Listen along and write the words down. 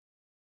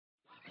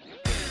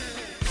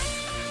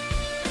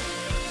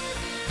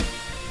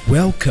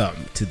Welcome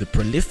to the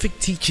prolific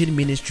teaching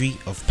ministry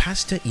of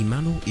Pastor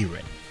Emmanuel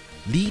Iren,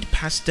 lead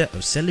pastor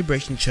of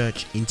Celebration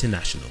Church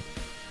International.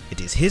 It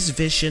is his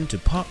vision to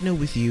partner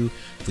with you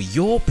for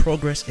your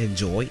progress and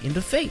joy in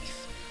the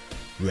faith.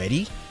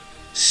 Ready,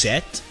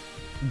 set,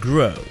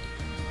 grow.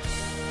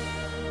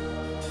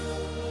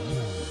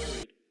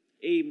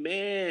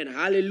 Amen.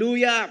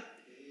 Hallelujah.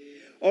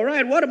 All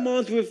right, what a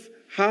month we've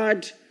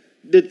had.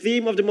 The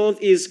theme of the month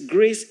is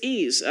Grace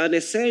Is, and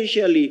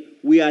essentially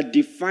we are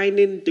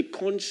defining the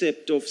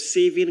concept of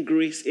saving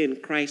grace in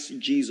Christ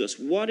Jesus.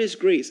 What is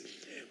grace?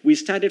 We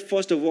started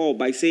first of all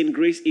by saying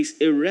grace is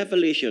a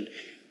revelation,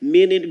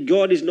 meaning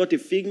God is not a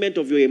figment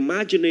of your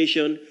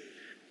imagination,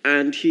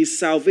 and his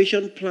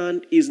salvation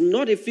plan is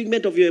not a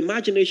figment of your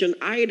imagination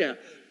either.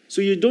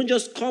 So you don't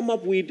just come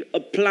up with a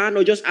plan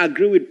or just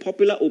agree with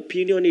popular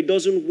opinion. It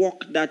doesn't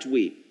work that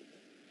way.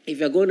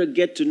 If you're going to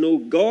get to know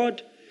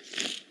God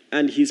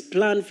and his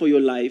plan for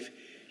your life,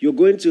 you're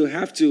going to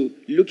have to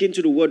look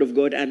into the Word of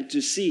God and to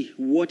see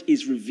what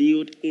is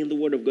revealed in the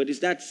Word of God. It's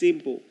that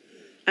simple.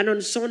 And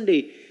on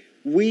Sunday,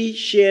 we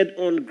shared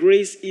on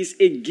grace is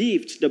a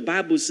gift. The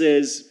Bible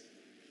says,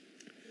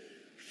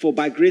 "For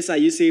by grace are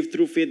you saved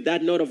through faith,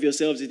 that not of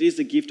yourselves, it is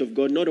the gift of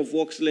God, not of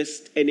works,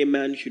 lest any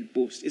man should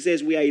boast." It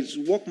says we are his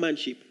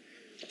workmanship,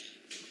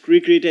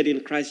 recreated in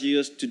Christ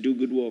Jesus to do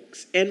good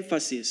works.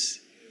 Emphasis,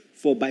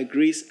 for by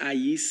grace are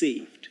ye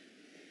saved.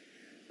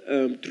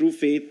 Through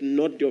faith,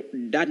 not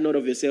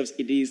of yourselves,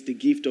 it is the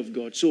gift of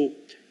God. So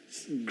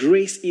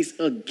grace is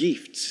a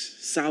gift.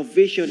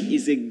 Salvation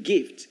is a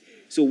gift.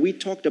 So we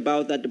talked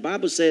about that. The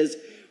Bible says,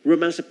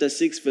 Romans chapter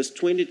 6, verse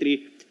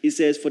 23, it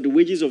says, "For the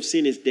wages of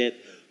sin is death,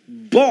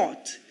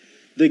 but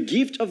the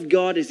gift of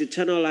God is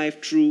eternal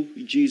life through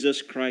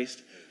Jesus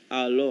Christ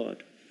our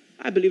Lord."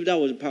 I believe that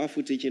was a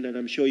powerful teaching, and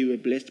I'm sure you were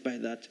blessed by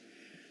that.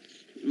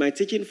 My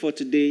teaching for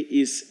today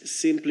is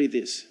simply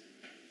this.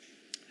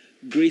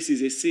 Grace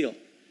is a seal.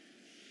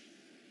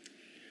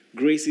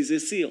 Grace is a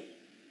seal.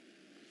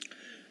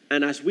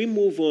 And as we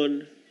move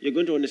on, you're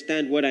going to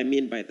understand what I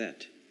mean by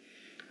that.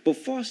 But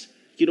first,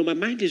 my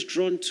mind is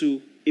drawn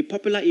to a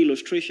popular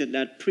illustration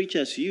that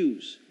preachers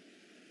use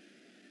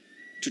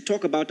to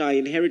talk about our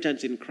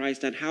inheritance in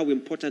Christ and how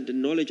important the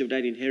knowledge of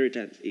that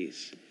inheritance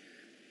is.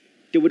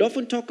 They would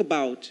often talk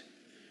about,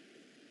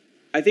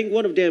 I think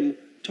one of them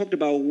talked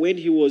about when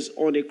he was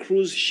on a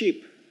cruise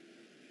ship,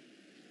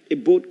 a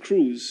boat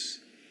cruise.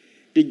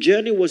 The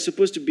journey was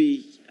supposed to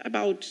be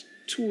about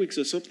 2 weeks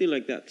or something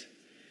like that.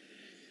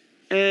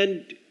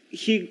 And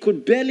he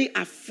could barely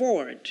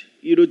afford,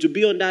 to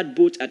be on that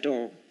boat at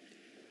all.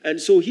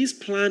 And so his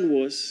plan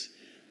was,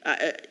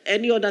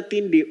 any other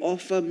thing they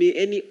offer me,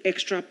 any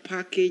extra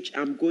package,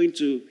 I'm going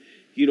to,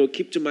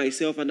 keep to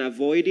myself and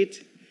avoid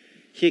it.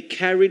 He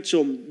carried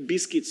some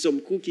biscuits, some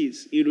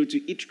cookies,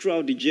 to eat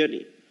throughout the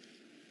journey.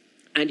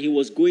 And he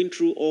was going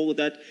through all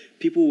that.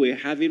 People were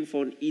having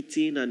fun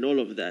eating and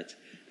all of that.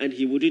 And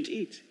he wouldn't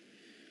eat.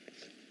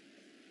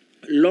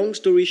 Long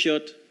story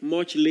short,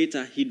 much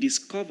later, he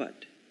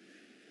discovered,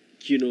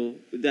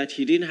 that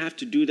he didn't have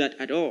to do that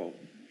at all.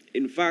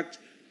 In fact,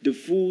 the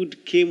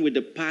food came with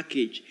the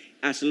package.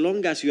 As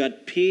long as you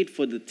had paid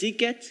for the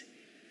ticket,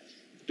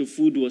 the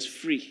food was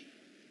free.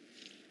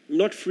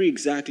 Not free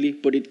exactly,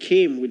 but it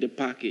came with the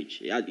package.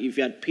 If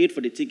you had paid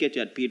for the ticket,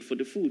 you had paid for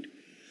the food.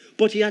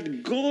 But he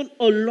had gone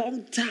a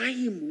long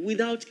time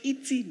without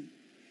eating.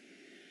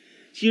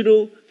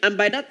 And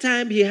by that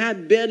time, he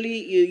had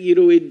barely,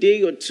 a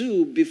day or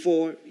two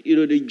before,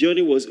 the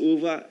journey was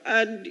over.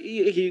 And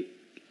he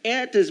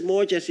ate as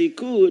much as he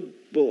could,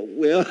 but,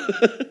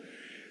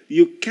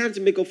 you can't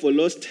make up for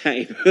lost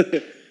time,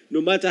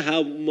 no matter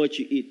how much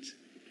you eat.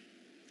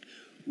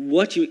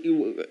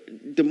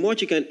 The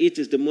much you can eat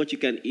is the much you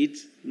can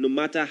eat, no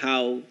matter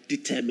how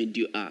determined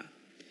you are.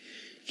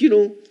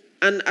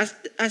 And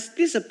as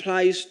this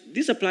applies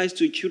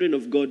to children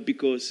of God,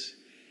 because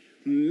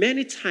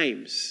many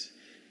times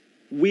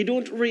we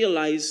don't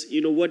realize,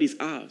 what is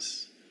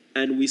ours,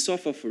 and we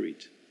suffer for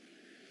it.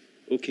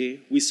 Okay?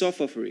 We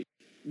suffer for it.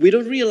 We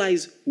don't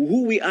realize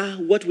who we are,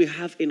 what we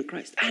have in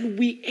Christ, and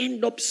we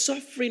end up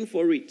suffering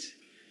for it.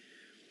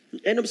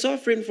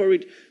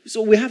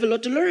 So we have a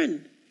lot to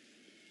learn.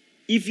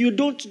 If you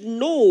don't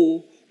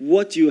know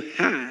what you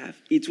have,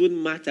 it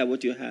wouldn't matter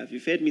what you have.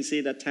 You've heard me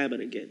say that time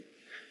and again.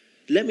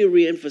 Let me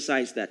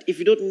re-emphasize that. If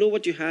you don't know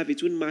what you have,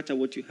 it wouldn't matter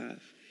what you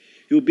have.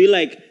 You'll be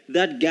like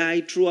that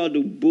guy throughout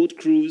the boat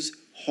cruise,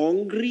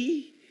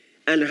 hungry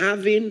and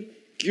having,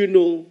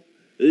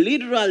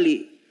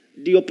 literally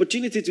the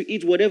opportunity to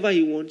eat whatever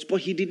he wants,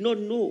 but he did not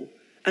know.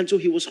 And so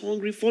he was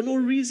hungry for no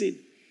reason.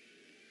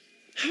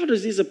 How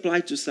does this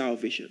apply to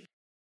salvation?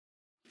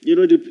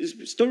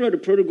 The story of the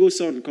prodigal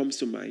son comes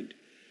to mind.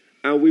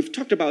 And we've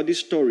talked about this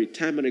story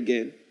time and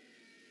again.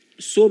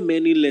 So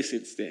many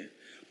lessons there.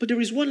 But there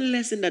is one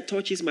lesson that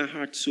touches my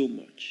heart so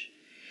much.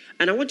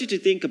 And I want you to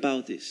think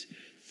about this.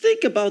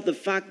 Think about the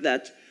fact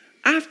that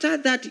after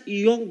that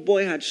young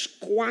boy had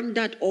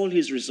squandered all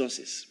his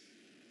resources,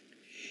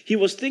 he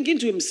was thinking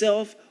to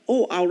himself,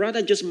 I'll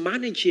rather just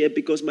manage here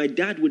because my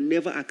dad would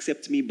never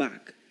accept me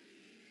back.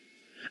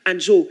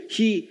 And so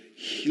he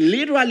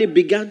literally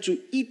began to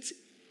eat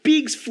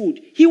pig's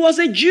food. He was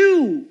a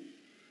Jew.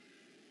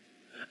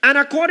 And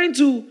according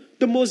to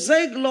the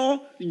Mosaic law,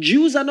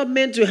 Jews are not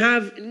meant to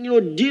have,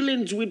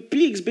 dealings with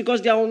pigs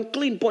because they are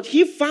unclean. But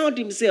he found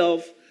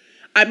himself,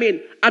 at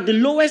the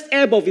lowest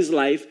ebb of his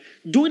life,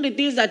 doing the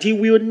things that he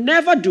will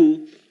never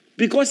do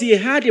because he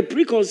had a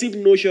preconceived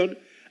notion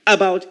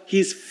about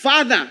his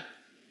father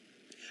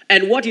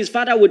and what his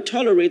father would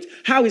tolerate,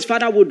 how his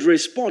father would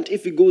respond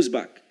if he goes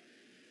back.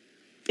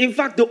 In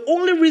fact, the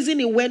only reason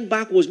he went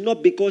back was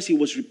not because he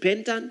was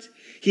repentant.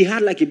 He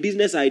had like a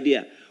business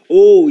idea.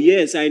 Oh,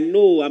 yes, I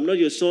know I'm not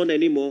your son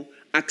anymore.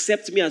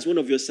 Accept me as one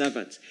of your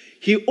servants.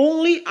 He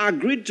only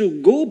agreed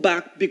to go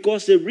back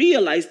because he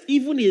realized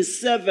even his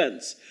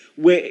servants,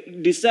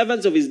 the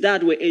servants of his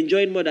dad, were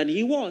enjoying more than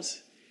he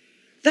was.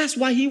 That's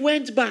why he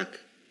went back.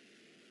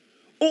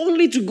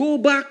 Only to go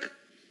back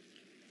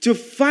to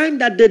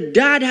find that the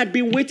dad had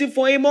been waiting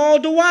for him all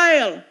the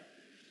while.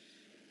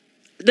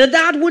 The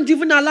dad wouldn't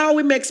even allow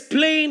him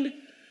explain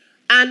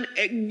and,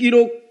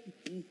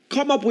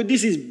 come up with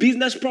this is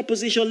business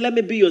proposition. Let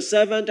me be your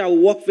servant. I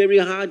will work very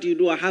hard.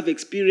 I have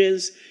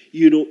experience,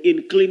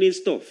 in cleaning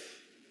stuff.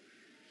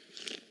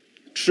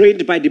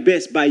 Trained by the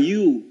best, by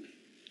you.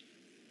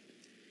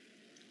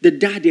 The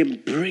dad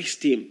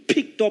embraced him,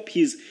 picked up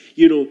his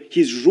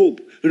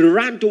robe,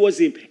 ran towards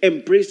him,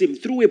 embraced him,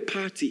 threw a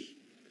party.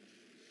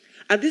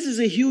 And this is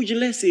a huge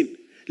lesson.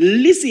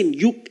 Listen,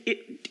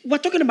 we're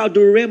talking about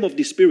the realm of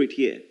the spirit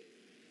here.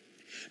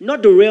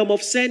 Not the realm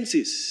of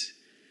senses.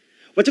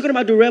 We're talking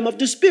about the realm of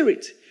the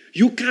spirit.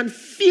 You can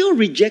feel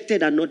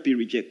rejected and not be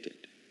rejected.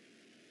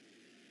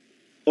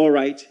 All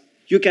right?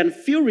 You can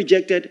feel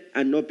rejected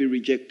and not be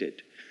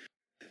rejected.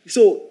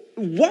 So,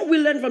 what we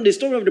learn from the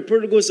story of the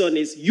prodigal son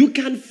is you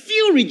can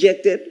feel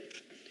rejected,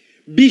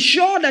 be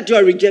sure that you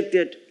are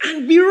rejected,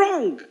 and be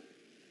wrong.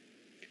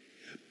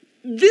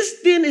 This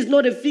thing is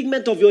not a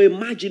figment of your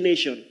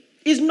imagination.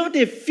 It's not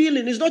a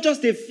feeling. It's not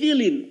just a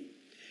feeling.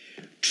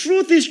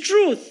 Truth is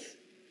truth.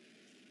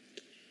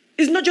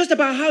 It's not just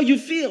about how you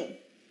feel.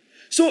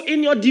 So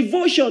in your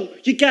devotion,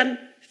 you can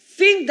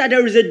think that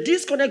there is a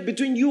disconnect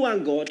between you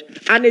and God,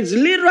 and it's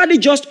literally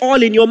just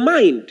all in your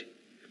mind.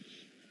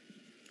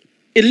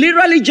 It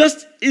literally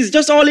is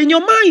just all in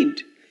your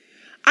mind.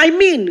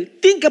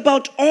 Think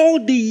about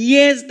all the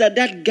years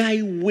that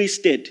guy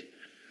wasted.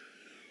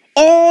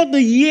 All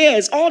the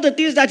years, all the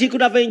things that he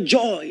could have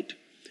enjoyed.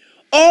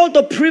 All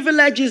the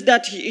privileges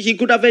that he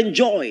could have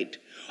enjoyed.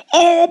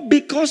 All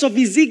because of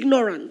his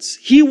ignorance.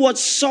 He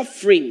was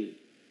suffering.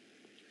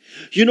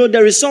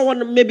 There is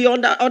someone maybe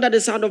under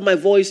the sound of my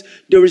voice,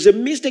 there is a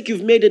mistake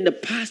you've made in the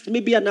past,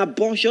 maybe an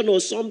abortion or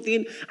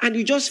something, and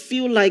you just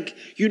feel like,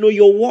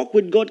 your walk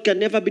with God can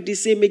never be the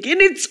same again.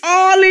 It's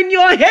all in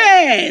your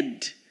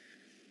head.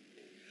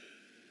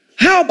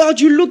 How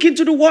about you look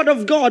into the Word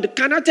of God?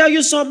 Can I tell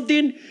you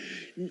something?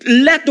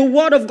 Let the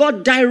Word of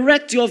God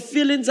direct your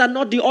feelings and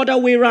not the other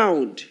way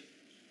around.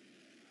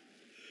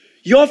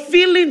 Your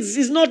feelings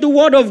is not the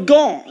Word of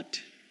God.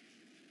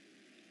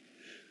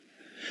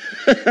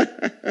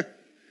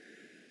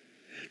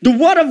 The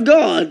Word of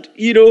God,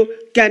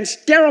 can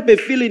stir up a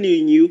feeling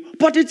in you,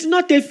 but it's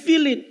not a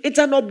feeling. It's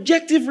an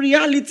objective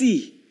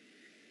reality.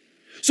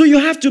 So you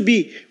have to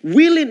be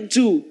willing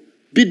to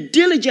be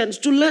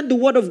diligent to learn the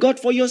Word of God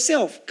for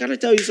yourself. Can I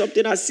tell you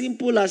something as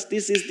simple as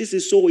this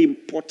is so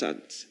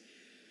important.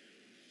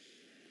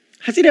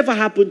 Has it ever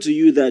happened to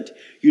you that,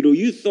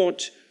 you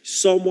thought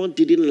someone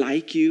didn't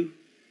like you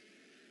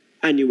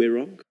and you were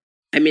wrong?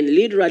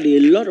 Literally,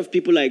 a lot of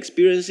people are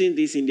experiencing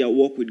this in their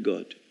walk with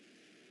God.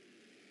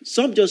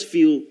 Some just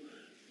feel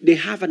they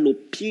have an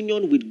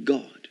opinion with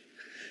God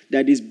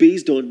that is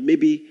based on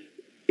maybe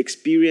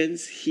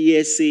experience,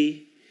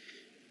 hearsay.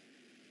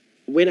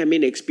 When I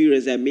mean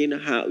experience, I mean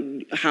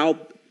how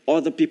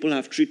other people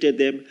have treated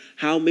them,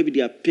 how maybe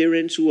their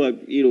parents who are,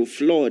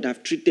 flawed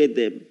have treated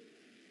them.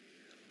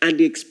 And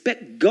they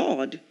expect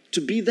God to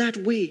be that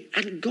way.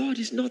 And God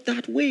is not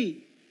that way.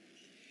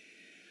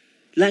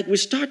 Like we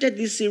started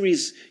this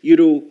series,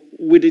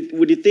 with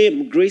the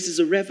theme, Grace is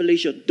a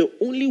Revelation. The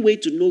only way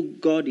to know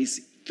God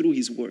is through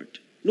His Word.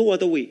 No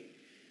other way.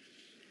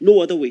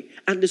 No other way.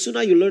 And the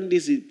sooner you learn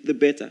this, the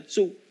better.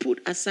 So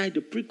put aside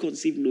the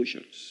preconceived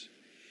notions.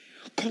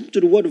 Come to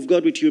the Word of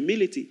God with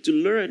humility to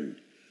learn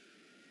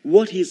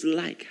what He's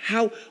like.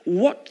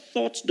 What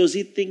thoughts does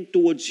He think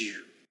towards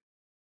you?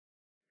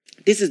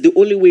 This is the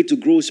only way to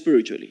grow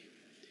spiritually.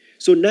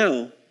 So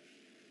now,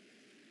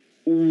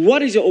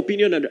 what is your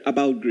opinion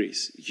about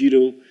grace?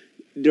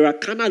 There are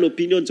carnal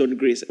opinions on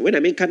grace. When I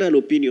mean carnal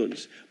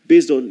opinions,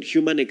 based on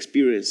human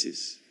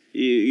experiences.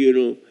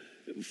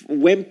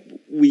 When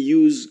we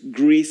use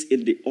grace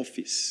in the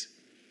office,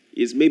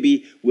 is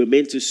maybe we're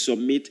meant to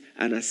submit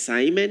an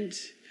assignment,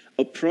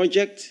 a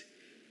project,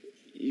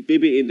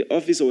 maybe in the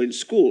office or in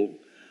school,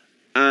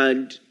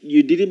 and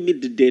you didn't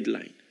meet the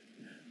deadline.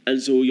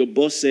 And so your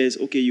boss says,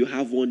 okay, you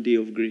have 1 day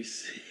of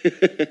grace.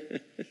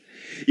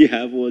 You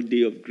have 1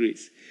 day of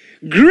grace.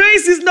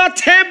 Grace is not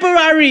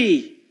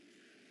temporary.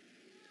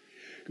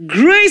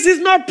 Grace is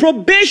not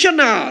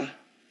probational.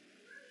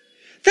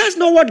 That's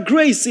not what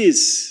grace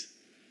is.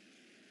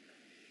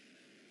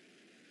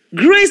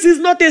 Grace is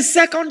not a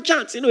second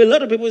chance. A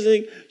lot of people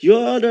saying,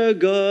 you're the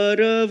God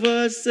of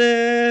a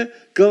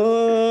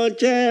second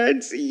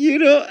chance.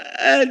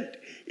 And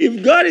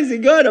if God is a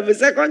God of a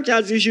second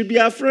chance, you should be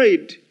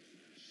afraid.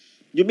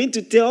 You mean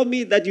to tell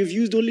me that you've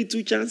used only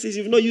 2 chances?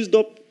 You've not used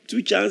up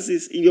 2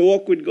 chances in your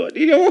walk with God.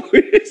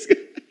 If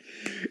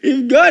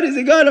God is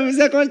a God of a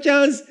second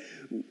chance,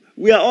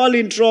 we are all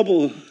in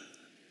trouble.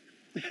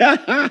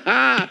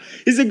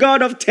 He's a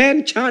God of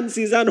 10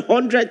 chances and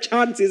 100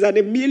 chances and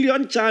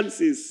 1,000,000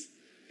 chances.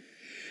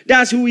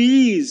 That's who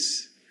he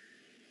is.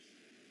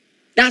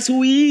 That's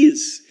who he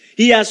is.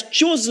 He has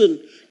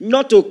chosen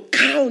not to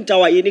count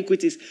our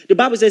iniquities. The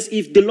Bible says,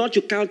 if the Lord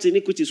should count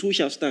iniquities, who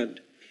shall stand?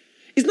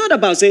 It's not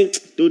about saying,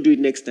 don't do it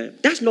next time.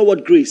 That's not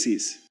what grace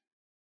is.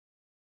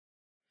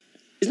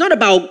 It's not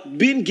about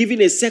being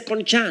given a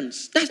second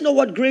chance. That's not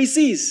what grace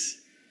is.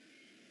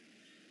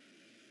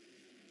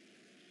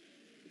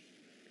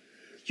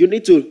 You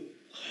need to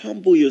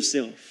humble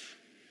yourself.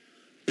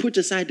 Put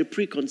aside the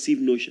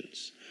preconceived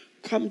notions.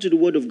 Come to the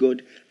Word of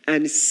God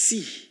and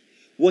see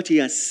what He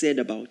has said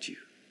about you.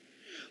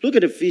 Look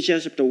at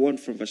Ephesians chapter 1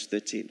 from verse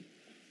 13.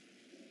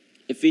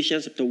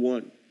 Ephesians chapter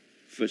 1,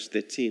 verse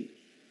 13.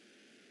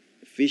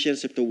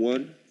 Ephesians chapter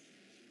 1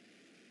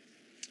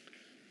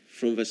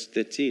 from verse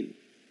 13.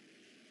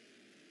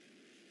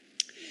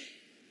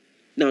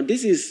 Now,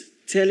 this is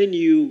telling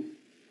you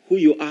who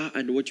you are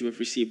and what you have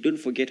received. Don't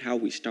forget how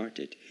we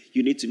started.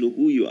 You need to know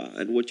who you are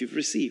and what you've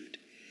received.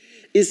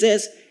 It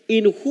says,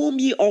 in whom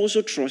ye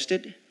also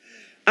trusted,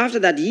 after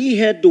that ye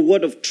heard the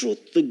word of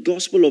truth, the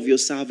gospel of your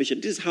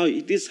salvation. This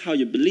is how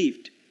you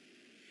believed.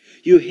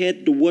 You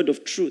heard the word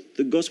of truth,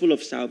 the gospel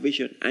of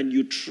salvation, and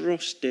you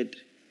trusted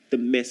the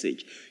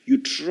message.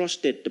 You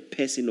trusted the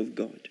person of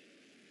God.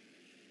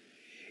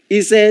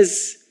 It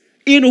says,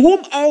 in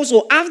whom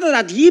also, after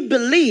that ye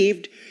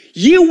believed,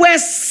 ye were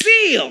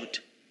sealed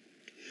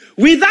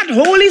with that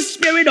Holy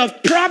Spirit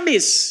of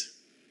promise.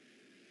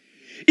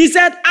 He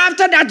said,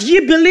 after that ye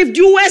believed,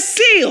 you were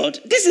sealed.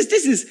 This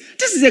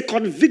is a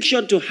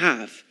conviction to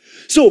have.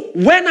 So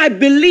when I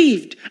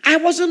believed, I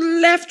wasn't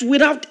left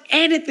without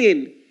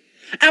anything.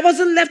 I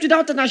wasn't left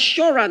without an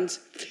assurance.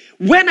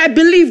 When I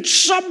believed,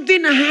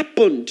 something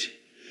happened.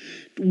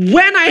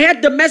 When I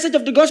heard the message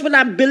of the gospel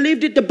and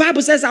believed it, the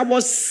Bible says I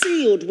was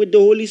sealed with the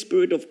Holy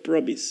Spirit of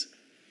promise.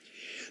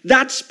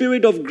 That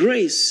Spirit of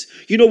grace.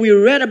 We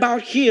read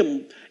about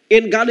Him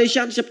in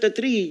Galatians chapter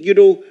 3,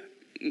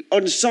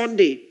 on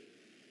Sunday.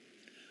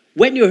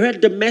 When you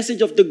heard the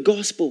message of the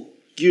gospel,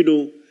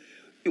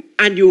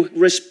 and you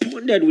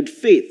responded with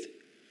faith.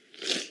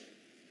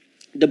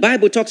 The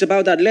Bible talks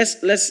about that.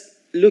 Let's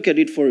look at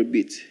it for a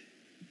bit.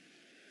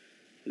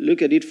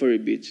 Look at it for a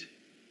bit.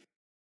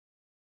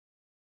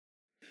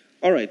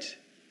 All right.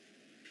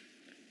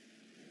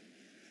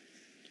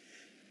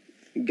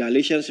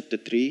 Galatians chapter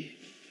 3.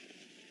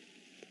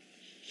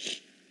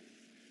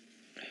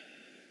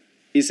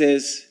 It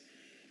says,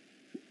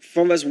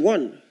 from verse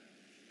 1,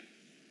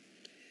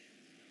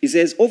 it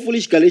says, O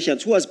foolish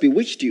Galatians, who has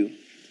bewitched you,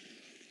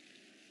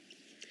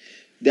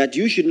 that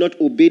you should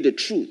not obey the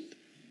truth,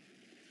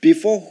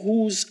 before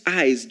whose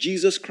eyes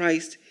Jesus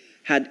Christ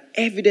had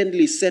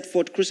evidently set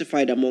forth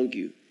crucified among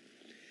you.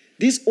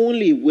 This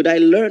only would I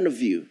learn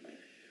of you.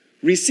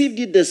 Received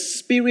ye the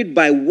Spirit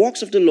by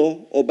works of the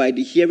law, or by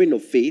the hearing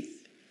of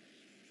faith?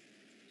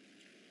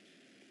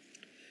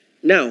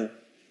 Now,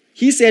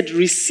 he said,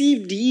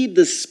 received ye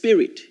the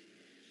Spirit.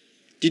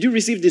 Did you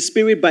receive the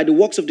Spirit by the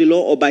works of the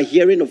law or by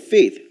hearing of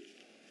faith?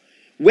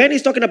 When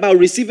he's talking about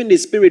receiving the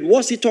Spirit,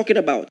 what's he talking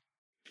about?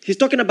 He's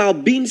talking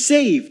about being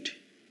saved.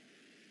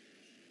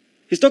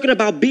 He's talking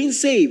about being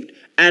saved.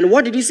 And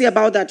what did he say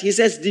about that? He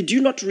says, did you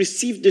not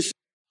receive the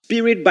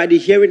Spirit by the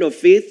hearing of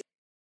faith?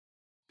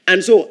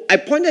 And so I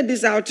pointed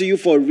this out to you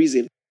for a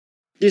reason.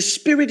 The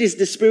Spirit is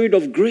the Spirit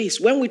of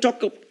grace. When we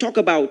talk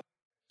about,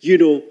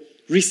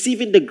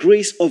 receiving the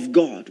grace of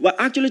God, we're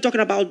actually talking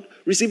about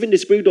receiving the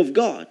Spirit of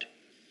God.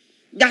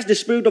 That's the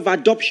spirit of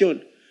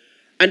adoption.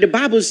 And the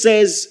Bible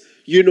says,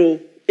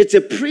 it's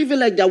a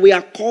privilege that we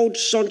are called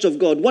sons of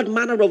God. What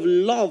manner of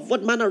love,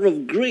 what manner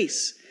of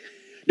grace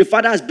the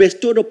Father has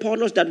bestowed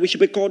upon us that we should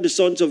be called the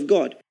sons of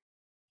God.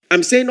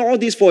 I'm saying all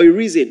this for a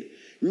reason.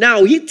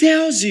 Now, he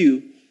tells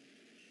you,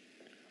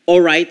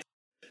 all right,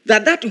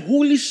 that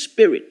Holy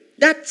Spirit,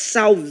 that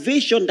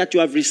salvation that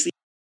you have received,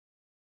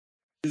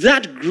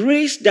 that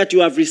grace that you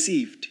have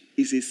received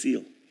is a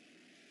seal.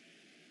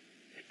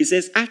 It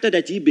says, after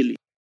that ye believe,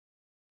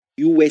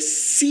 you were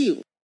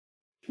sealed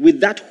with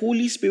that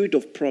Holy Spirit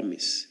of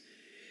promise.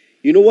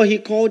 You know what he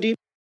called him?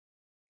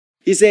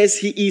 He says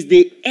he is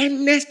the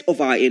earnest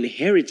of our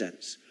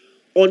inheritance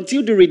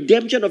until the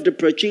redemption of the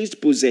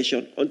purchased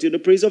possession, until the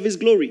praise of his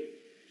glory.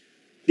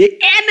 The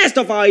earnest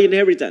of our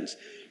inheritance.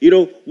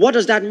 What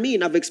does that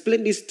mean? I've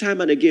explained this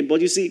time and again,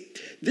 but you see,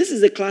 this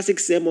is a classic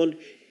sermon,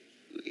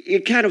 a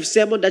kind of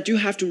sermon that you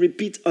have to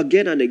repeat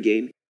again and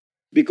again,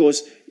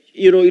 because,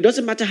 it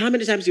doesn't matter how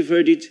many times you've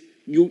heard it,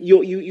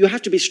 You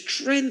have to be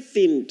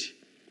strengthened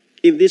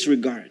in this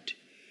regard.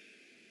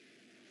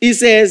 He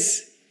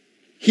says,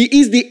 he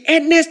is the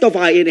earnest of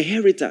our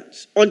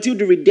inheritance until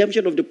the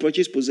redemption of the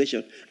purchased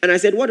possession. And I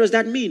said, what does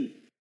that mean?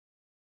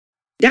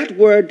 That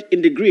word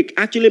in the Greek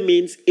actually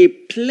means a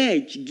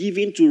pledge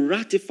given to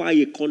ratify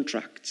a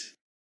contract.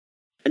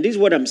 And this is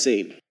what I'm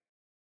saying.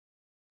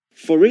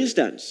 For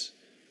instance,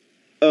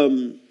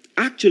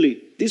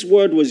 actually, this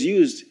word was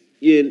used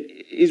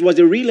it was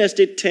a real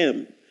estate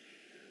term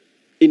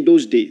in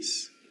those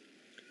days.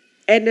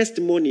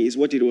 Earnest money is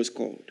what it was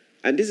called.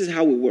 And this is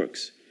how it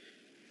works.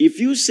 If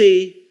you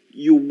say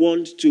you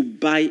want to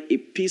buy a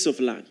piece of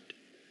land,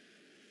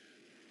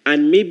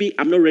 and maybe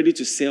I'm not ready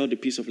to sell the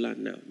piece of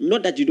land now.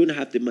 Not that you don't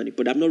have the money,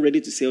 but I'm not ready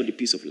to sell the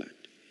piece of land.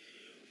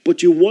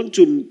 But you want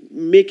to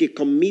make a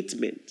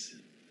commitment.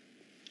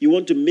 You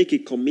want to make a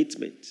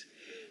commitment.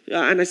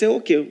 And I say,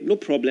 okay, no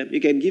problem.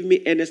 You can give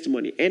me earnest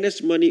money.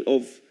 Earnest money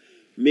of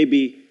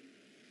maybe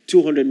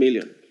 200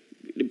 million.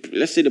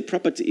 Let's say the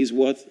property is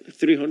worth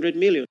 300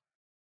 million.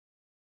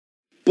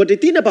 But the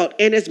thing about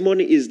earnest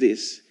money is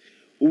this.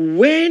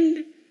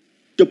 When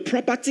the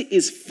property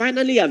is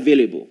finally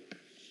available,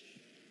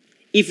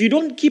 if you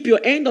don't keep your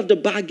end of the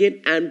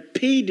bargain and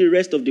pay the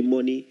rest of the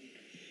money,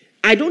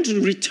 I don't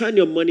return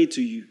your money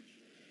to you.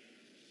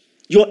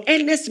 Your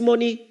earnest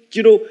money,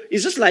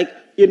 it's just like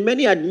in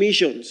many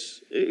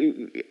admissions,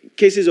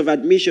 cases of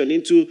admission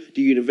into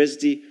the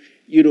university,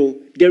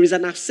 there is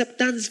an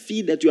acceptance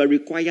fee that you are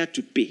required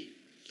to pay.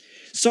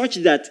 Such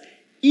that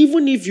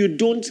even if you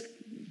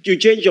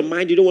change your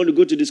mind, you don't want to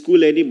go to the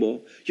school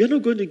anymore, you're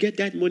not going to get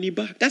that money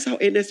back. That's how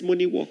earnest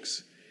money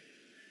works.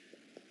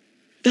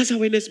 That's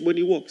how earnest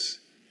money works.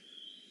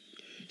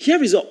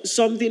 Here is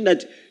something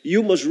that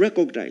you must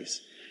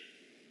recognize.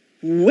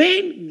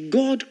 When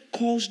God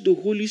calls the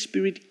Holy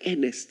Spirit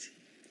earnest,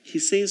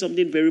 he's saying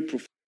something very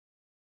profound,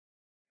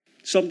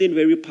 something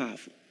very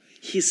powerful.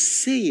 He's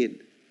saying,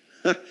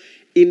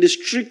 in the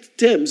strict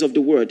terms of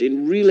the word,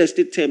 in real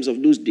estate terms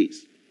of those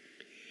days,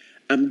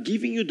 I'm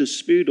giving you the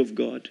Spirit of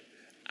God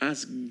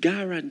as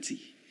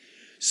guarantee,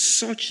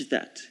 such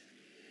that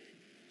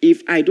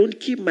if I don't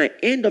keep my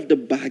end of the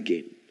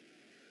bargain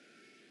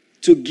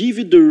to give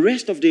you the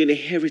rest of the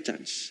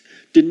inheritance,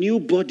 the new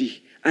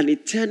body, and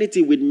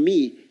eternity with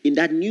me in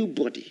that new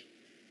body,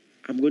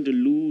 I'm going to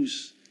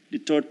lose the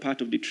third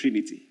part of the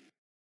Trinity.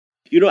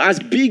 As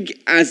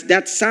big as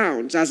that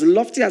sounds, as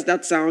lofty as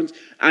that sounds,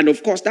 and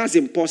of course that's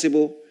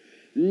impossible,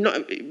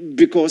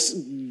 because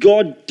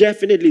God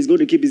definitely is going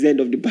to keep his end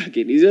of the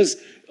bargain. It's just,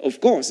 of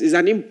course, it's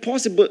an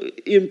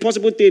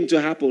impossible thing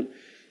to happen,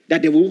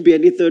 that there won't be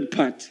any third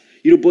part.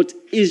 But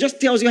it just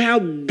tells you how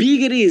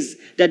big it is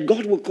that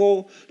God will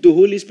call the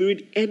Holy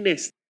Spirit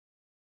earnest.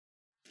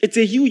 It's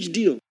a huge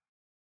deal.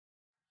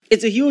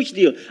 It's a huge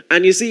deal.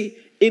 And you see,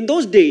 in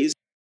those days,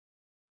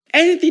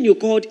 anything you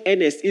called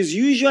earnest is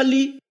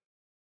usually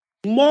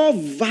more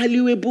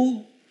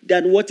valuable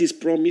than what is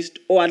promised,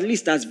 or at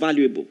least as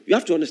valuable. You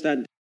have to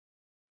understand.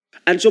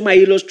 And so my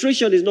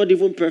illustration is not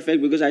even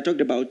perfect because I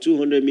talked about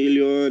 200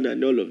 million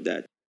and all of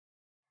that.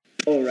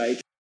 All right.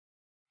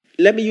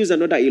 Let me use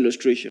another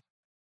illustration.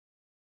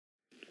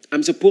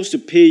 I'm supposed to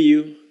pay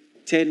you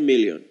 10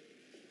 million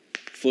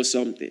for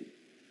something.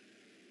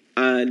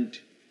 And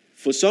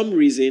for some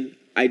reason,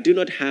 I do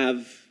not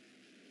have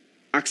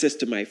access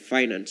to my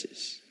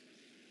finances.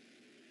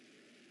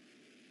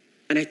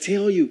 And I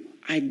tell you,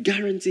 I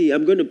guarantee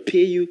I'm going to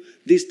pay you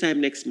this time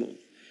next month.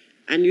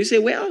 And you say,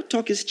 well,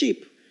 talk is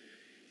cheap.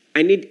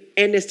 I need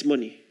earnest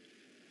money,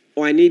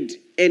 or I need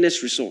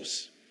earnest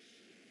resource.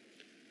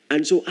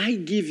 And so I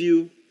give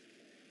you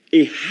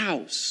a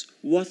house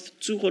worth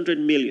 200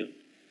 million.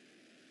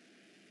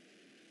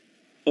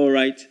 All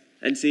right?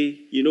 And say,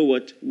 you know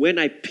what? When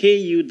I pay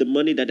you the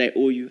money that I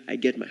owe you, I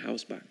get my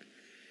house back.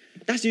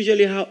 That's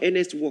usually how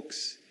earnest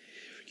works.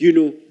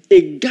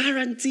 A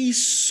guarantee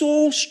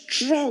so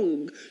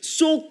strong,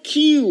 so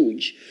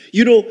huge,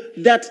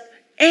 that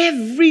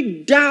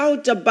every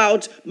doubt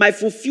about my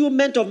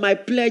fulfillment of my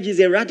pledge is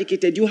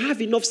eradicated. You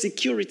have enough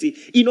security,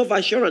 enough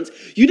assurance.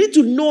 You need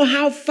to know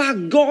how far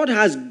God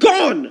has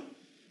gone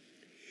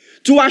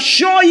to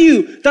assure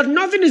you that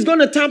nothing is going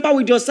to tamper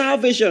with your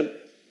salvation.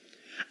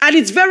 And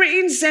it's very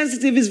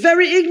insensitive, it's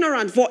very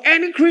ignorant for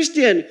any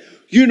Christian,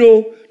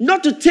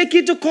 not to take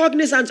into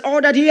cognizance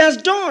all that he has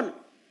done.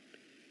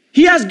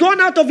 He has gone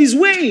out of his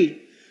way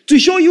to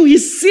show you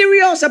he's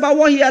serious about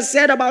what he has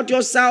said about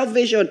your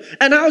salvation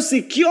and how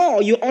secure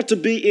you ought to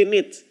be in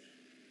it.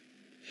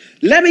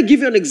 Let me give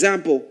you an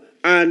example,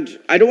 and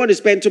I don't want to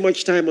spend too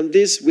much time on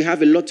this. We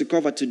have a lot to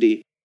cover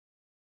today.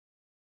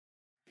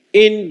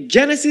 In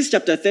Genesis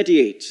chapter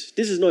 38,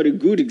 this is not a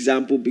good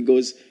example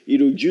because,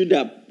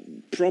 Judah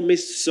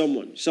promised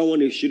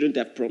someone he shouldn't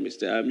have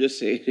promised. I'm just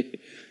saying,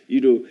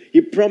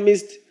 he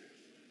promised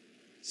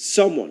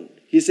someone.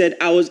 He said,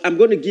 I'm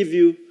going to give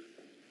you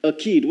a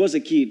kid. What's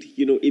a kid?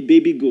 A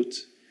baby goat.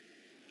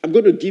 I'm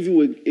going to give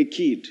you a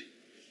kid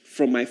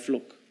from my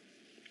flock.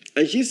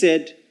 And she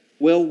said,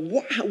 well,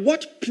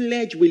 what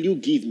pledge will you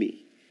give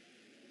me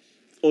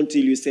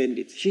until you send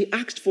it? She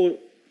asked for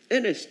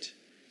Earnest.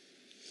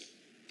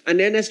 An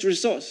earnest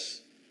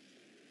resource.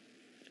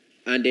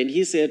 And then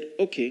he said,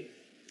 okay,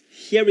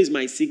 here is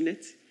my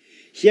signet.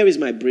 Here is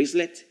my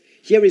bracelet.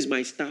 Here is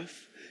my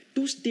staff.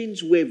 Those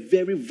things were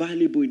very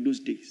valuable in those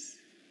days.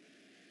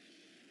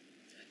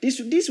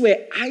 These were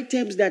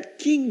items that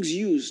kings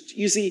used.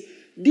 You see,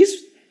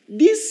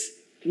 this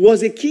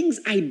was a king's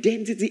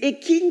identity. A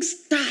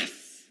king's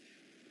staff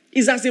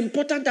is as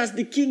important as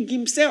the king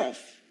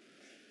himself.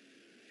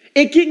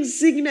 A king's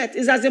signet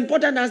is as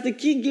important as the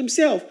king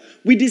himself.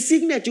 With the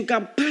signet, you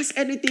can pass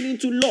anything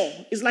into law.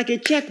 It's like a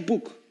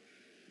checkbook.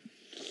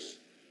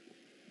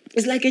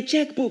 It's like a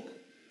checkbook.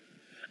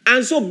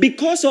 And so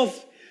because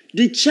of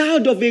the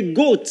child of a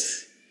goat,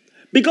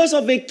 because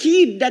of a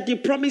kid that he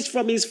promised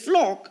from his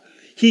flock,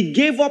 he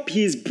gave up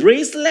his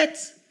bracelet,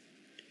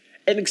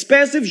 an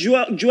expensive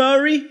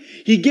jewelry.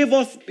 He gave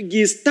up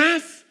his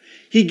staff.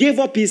 He gave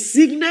up his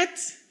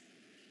signet.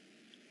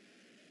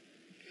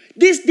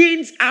 These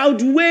things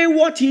outweigh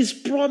what he's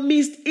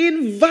promised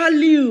in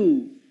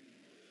value.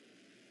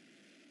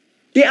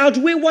 They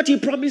outweigh what he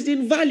promised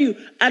in value.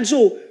 And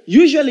so,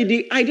 usually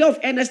the idea of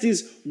earnest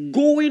is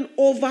going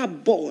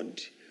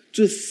overboard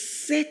to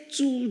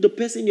settle the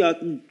person you are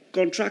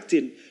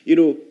contracting,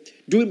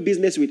 doing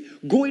business with.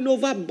 Going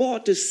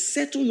overboard to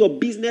settle your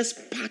business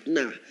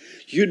partner,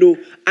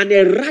 and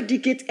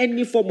eradicate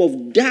any form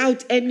of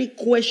doubt, any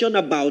question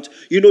about,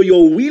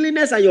 your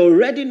willingness and your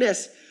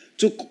readiness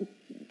to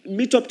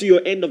meet up to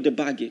your end of the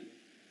bargain.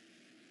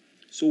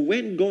 So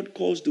when God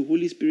calls the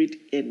Holy Spirit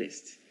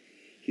earnest,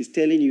 he's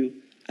telling you,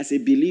 as a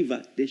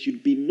believer, there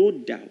should be no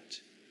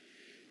doubt,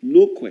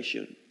 no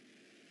question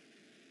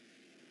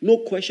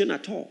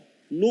at all,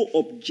 no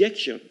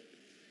objection,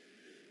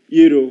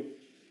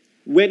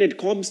 when it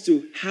comes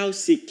to how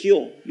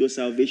secure your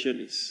salvation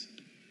is.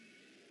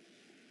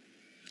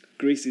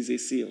 Grace is a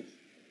seal.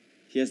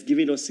 He has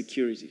given us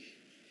security.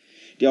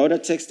 There are other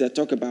texts that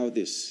talk about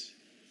this.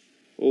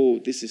 Oh,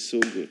 this is so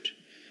good.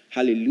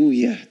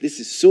 Hallelujah. This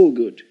is so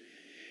good.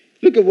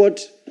 Look at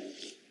what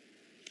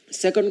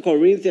 2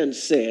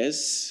 Corinthians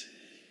says,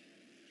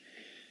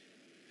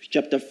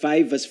 chapter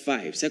 5, verse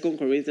 5. 2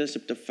 Corinthians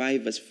chapter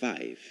 5, verse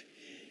 5.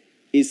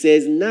 It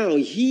says, now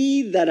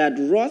he that had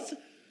wrought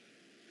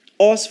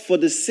us for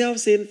the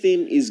selfsame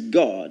thing is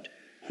God,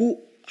 who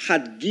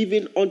had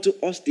given unto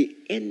us the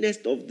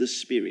earnest of the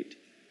Spirit.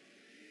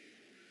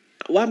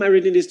 Why am I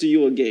reading this to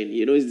you again?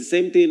 It's the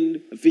same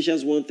thing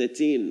Ephesians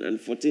 1:13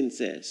 and 14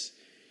 says.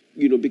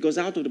 Because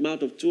out of the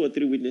mouth of 2 or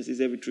 3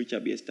 witnesses, every truth shall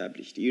be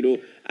established.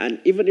 And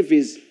even if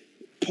it's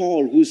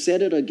Paul who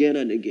said it again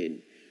and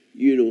again,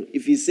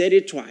 if he said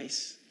it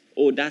twice,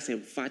 that's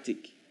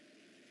emphatic.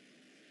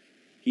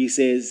 He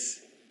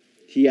says,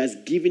 he has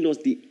given us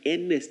the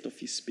earnest of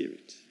his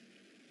Spirit.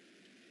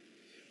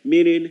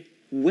 Meaning,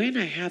 when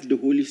I have the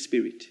Holy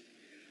Spirit,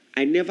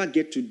 I never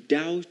get to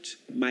doubt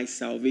my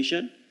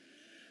salvation.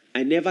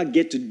 I never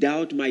get to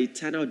doubt my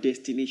eternal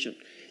destination.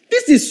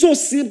 This is so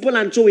simple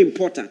and so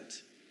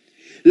important.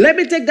 Let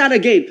me take that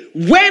again.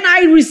 When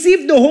I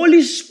receive the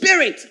Holy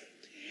Spirit,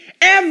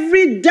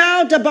 every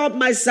doubt about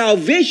my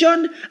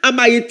salvation and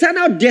my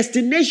eternal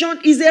destination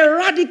is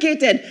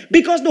eradicated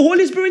because the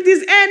Holy Spirit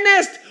is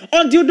earnest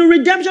until the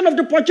redemption of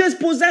the purchased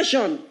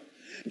possession.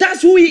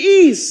 That's who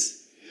he is.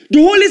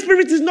 The Holy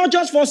Spirit is not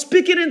just for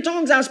speaking in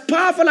tongues, as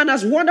powerful and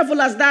as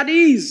wonderful as that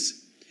is.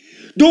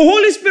 The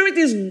Holy Spirit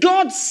is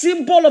God's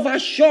symbol of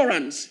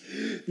assurance.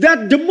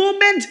 That the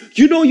moment,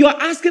 you're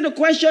asking the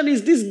question,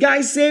 is this guy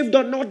saved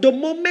or not? The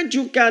moment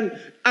you can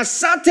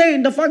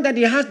ascertain the fact that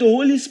he has the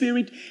Holy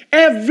Spirit,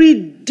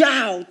 every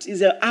doubt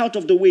is out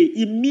of the way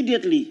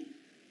immediately.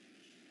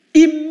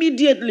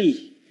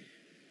 Immediately.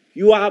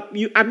 You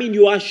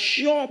are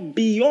sure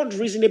beyond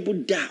reasonable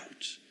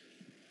doubt.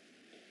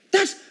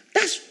 That's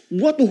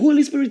what the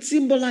Holy Spirit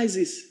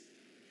symbolizes.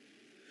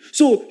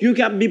 So you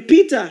can be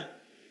Peter,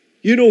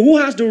 who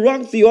has the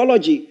wrong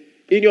theology.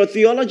 In your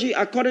theology,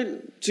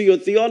 according to your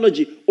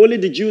theology, only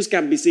the Jews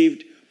can be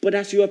saved. But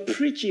as you are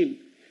preaching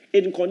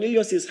in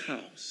Cornelius'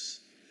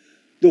 house,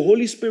 the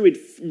Holy Spirit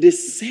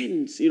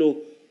descends,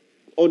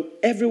 on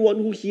everyone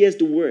who hears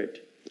the word.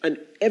 And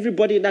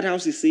everybody in that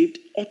house is saved.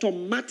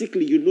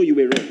 Automatically, you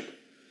were wrong.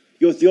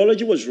 Your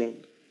theology was wrong.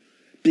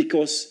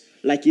 Because,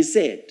 like he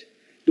said,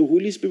 the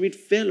Holy Spirit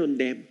fell on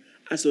them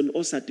as on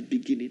us at the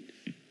beginning.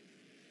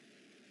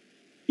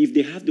 If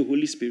they have the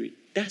Holy Spirit,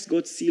 that's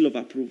God's seal of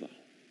approval.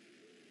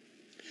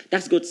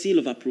 That's God's seal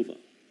of approval.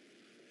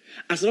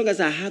 As long as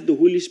I have the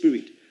Holy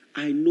Spirit,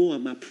 I know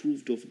I'm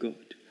approved of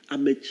God.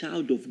 I'm a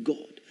child of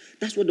God.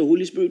 That's what the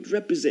Holy Spirit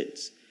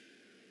represents.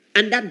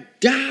 And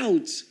that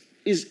doubt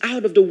is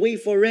out of the way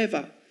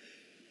forever.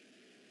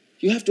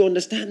 You have to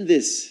understand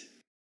this.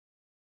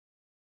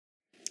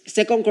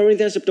 2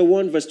 Corinthians chapter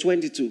 1 verse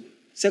 22.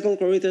 2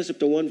 Corinthians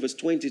chapter 1 verse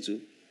 22.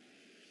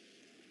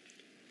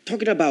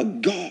 Talking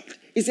about God.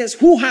 It says,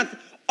 who hath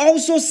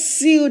also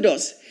sealed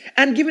us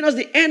and given us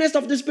the earnest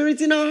of the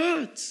Spirit in our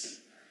hearts.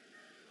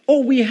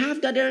 Oh, we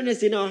have that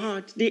earnest in our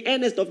heart. The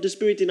earnest of the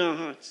Spirit in our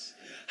hearts.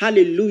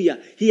 Hallelujah.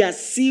 He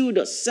has sealed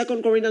us.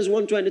 2 Corinthians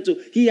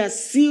 1:22. He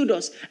has sealed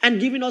us and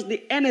given us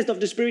the earnest of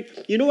the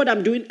Spirit. You know what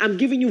I'm doing? I'm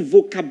giving you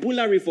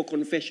vocabulary for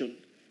confession.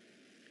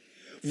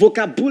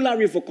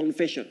 Vocabulary for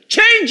confession.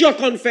 Change your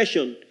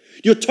confession.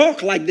 You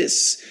talk like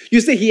this.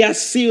 You say, He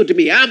has sealed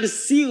me. I'm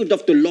sealed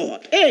of the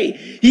Lord.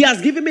 Hey, He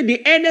has given me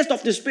the earnest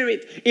of the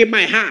Spirit in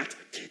my heart.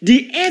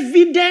 The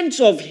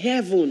evidence of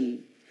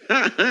heaven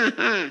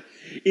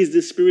is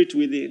the Spirit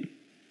within.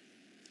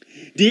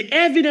 The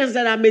evidence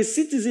that I'm a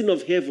citizen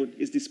of heaven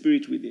is the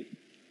Spirit within.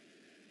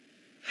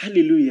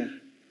 Hallelujah.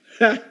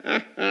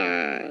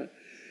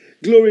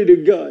 Glory to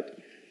God.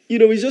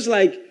 It's just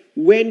like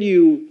when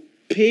you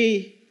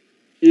pay,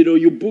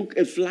 you book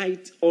a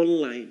flight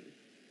online.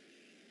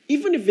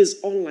 Even if it's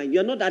online,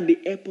 you're not at the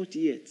airport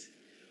yet,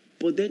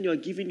 but then you're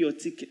giving your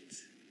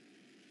ticket.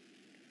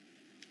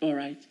 All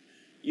right?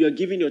 You're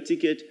giving your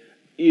ticket.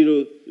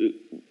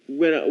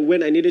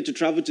 When I needed to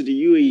travel to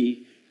the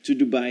UAE, to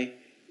Dubai,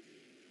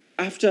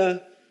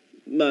 after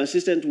my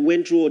assistant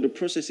went through all the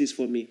processes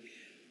for me,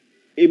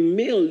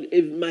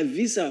 my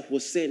visa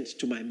was sent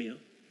to my mail.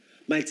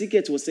 My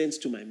ticket was sent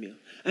to my mail.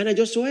 And I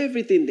just saw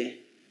everything there.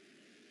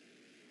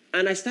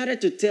 And I started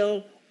to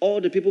tell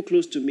all the people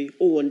close to me,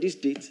 on this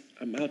date,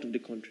 I'm out of the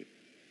country.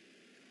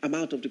 I'm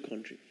out of the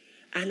country.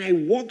 And I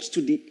walked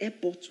to the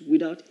airport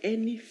without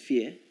any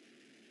fear,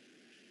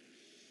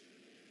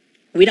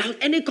 without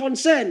any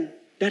concern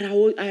that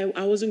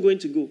I wasn't going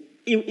to go.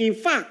 In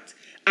fact,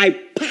 I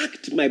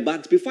packed my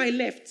bags before I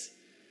left.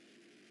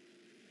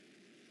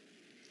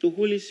 The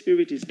Holy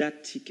Spirit is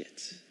that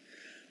ticket,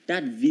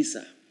 that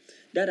visa,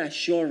 that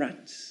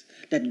assurance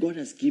that God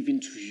has given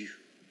to you,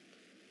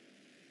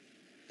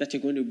 that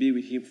you're going to be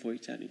with Him for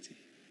eternity.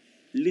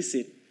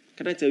 Listen,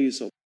 can I tell you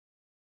something?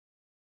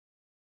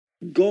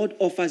 God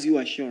offers you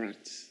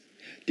assurance.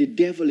 The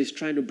devil is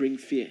trying to bring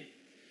fear.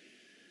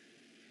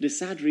 The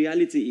sad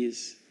reality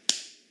is,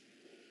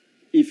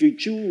 if you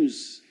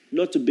choose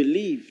not to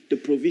believe the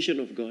provision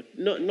of God,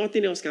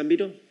 nothing else can be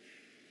done.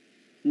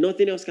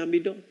 Nothing else can be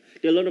done.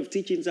 There are a lot of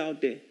teachings out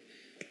there,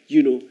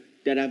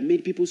 that have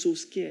made people so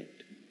scared.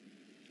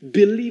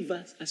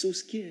 Believers are so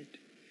scared.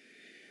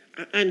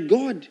 And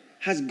God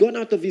has gone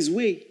out of His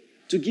way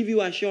to give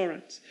you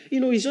assurance.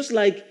 It's just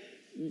like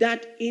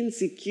that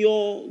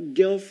insecure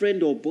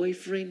girlfriend or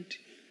boyfriend.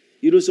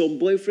 Some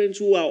boyfriends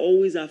who are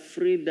always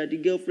afraid that the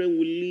girlfriend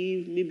will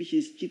leave. Maybe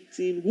she's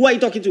cheating. Who are you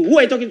talking to? Who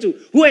are you talking to?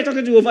 Who are you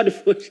talking to over the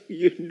phone?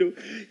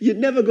 You're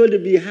never going to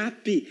be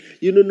happy.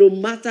 No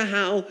matter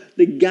how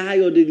the guy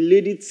or the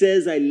lady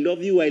says, I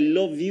love you,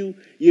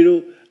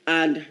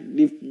 and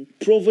they've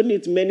proven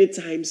it many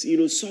times.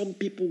 Some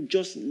people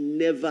just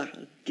never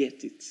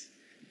get it.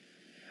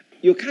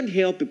 You can't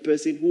help a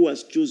person who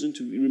has chosen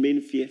to remain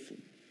fearful.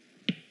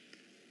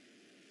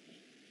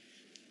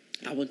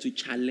 I want to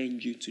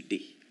challenge you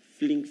today.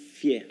 Fling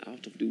fear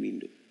out of the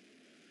window.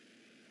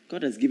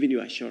 God has given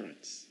you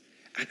assurance.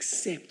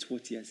 Accept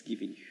what He has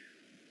given you.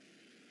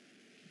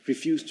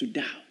 Refuse to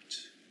doubt.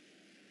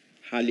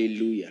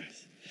 Hallelujah.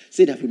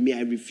 Say that with me,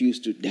 I refuse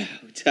to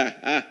doubt.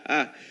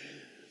 I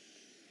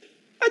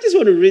just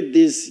want to read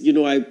this.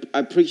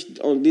 I preached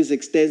on this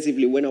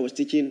extensively when I was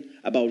teaching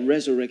about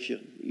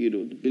resurrection.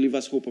 The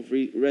believer's hope of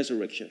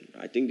resurrection.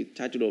 I think the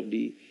title of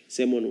the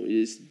sermon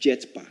is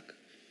Jetpack.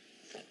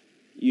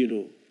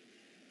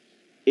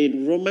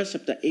 In Romans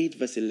chapter 8,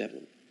 verse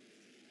 11.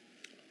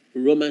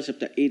 Romans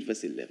chapter 8,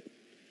 verse 11.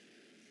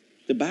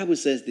 The Bible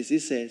says this. It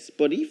says,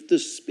 but if the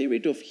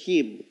spirit of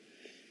Him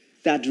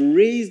that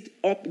raised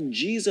up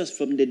Jesus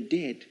from the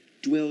dead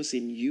dwells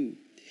in you,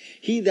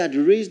 He that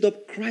raised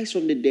up Christ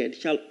from the dead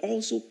shall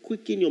also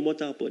quicken your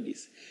mortal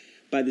bodies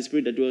by the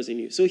Spirit that dwells in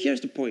you. So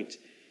here's the point.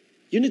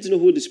 You need to know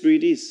who the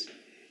Spirit is.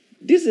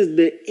 This is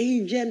the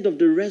agent of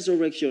the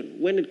resurrection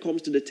when it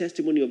comes to the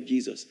testimony of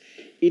Jesus.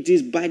 It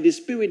is by the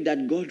Spirit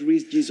that God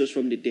raised Jesus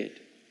from the dead.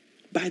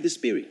 By the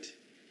Spirit.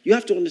 You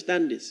have to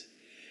understand this.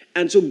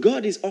 And so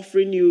God is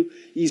offering you,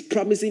 He's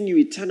promising you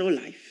eternal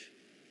life.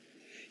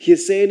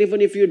 He's saying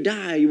even if you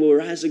die, you will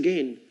rise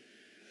again.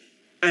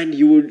 And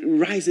you will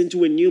rise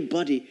into a new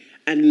body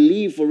and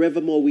live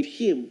forevermore with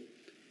Him.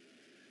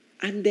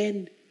 And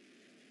then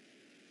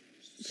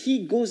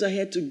He goes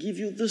ahead to give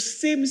you the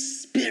same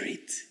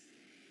Spirit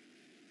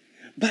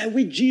by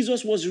which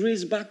Jesus was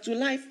raised back to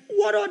life.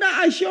 What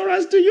other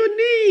assurance do you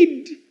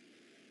need?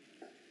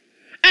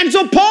 And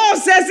so Paul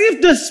says,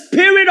 if the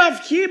Spirit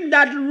of Him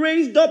that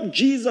raised up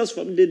Jesus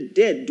from the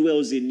dead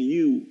dwells in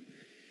you,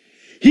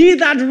 He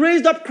that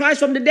raised up Christ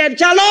from the dead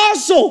shall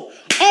also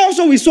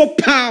is so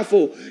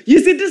powerful. You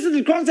see, this is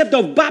the concept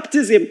of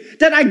baptism,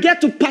 that I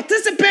get to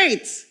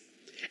participate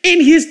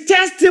in His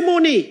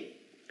testimony.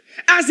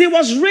 As He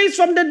was raised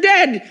from the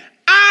dead,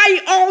 I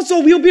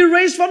also will be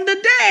raised from the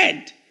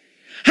dead.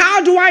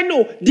 How do I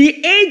know?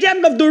 The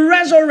agent of the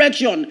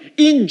resurrection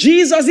in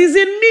Jesus is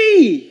in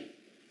me.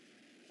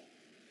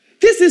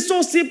 This is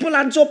so simple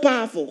and so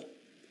powerful.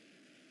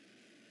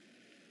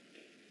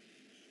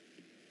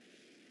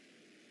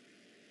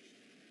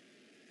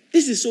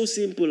 This is so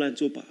simple and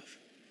so powerful.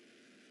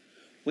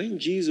 When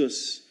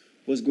Jesus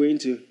was going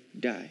to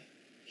die,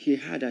 He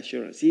had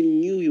assurance. He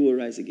knew he will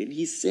rise again.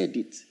 He said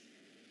it.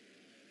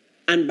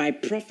 And by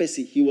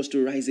prophecy, he was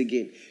to rise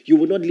again. You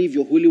will not leave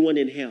your Holy One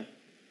in hell.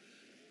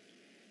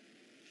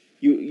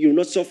 You will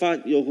not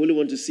suffer your Holy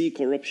One to see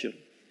corruption.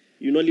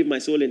 You will not leave my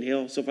soul in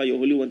hell, suffer your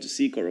Holy One to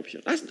see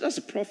corruption. That's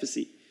a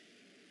prophecy.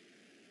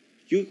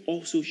 You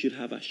also should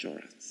have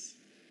assurance.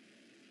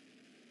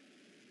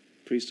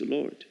 Praise the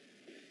Lord.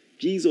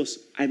 Jesus,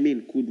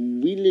 could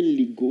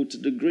willingly go to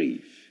the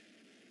grave,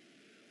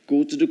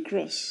 go to the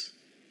cross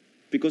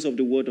because of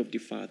the word of the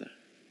Father.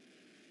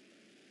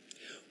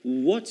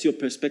 What's your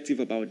perspective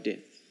about death?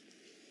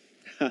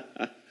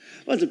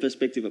 What's the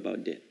perspective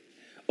about death?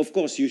 Of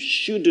course, you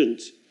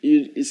shouldn't.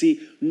 You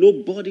see,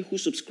 nobody who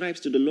subscribes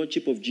to the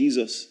Lordship of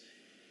Jesus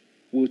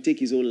will take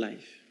his own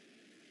life.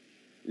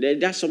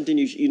 That's something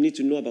you need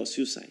to know about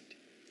suicide.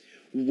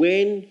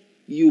 When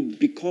you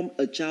become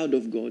a child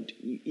of God,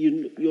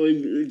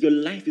 your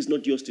life is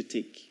not yours to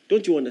take.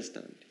 Don't you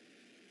understand?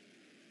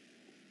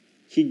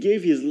 He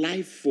gave his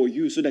life for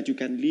you so that you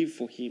can live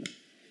for him.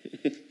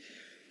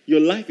 Your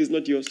life is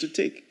not yours to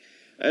take.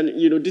 And,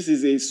 this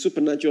is a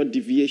supernatural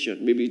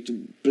deviation, maybe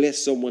to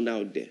bless someone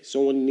out there.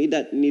 Someone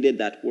needed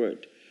that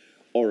word.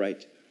 All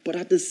right. But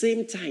at the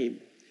same time,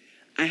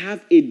 I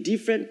have a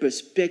different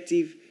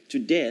perspective to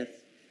death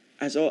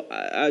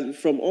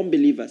from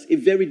unbelievers, a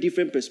very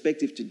different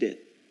perspective to death.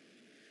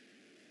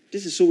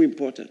 This is so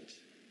important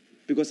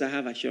because I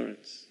have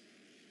assurance.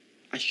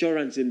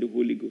 Assurance in the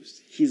Holy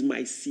Ghost. He's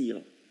my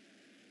seal.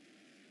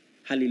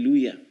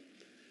 Hallelujah.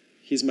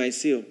 He's my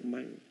seal.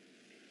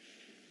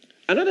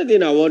 Another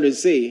thing I want to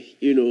say,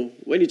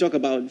 when you talk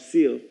about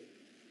seal,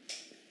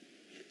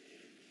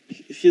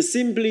 he's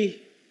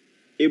simply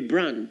a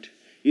brand.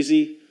 You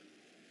see,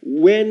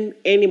 when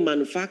any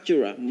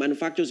manufacturer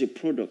manufactures a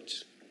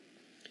product,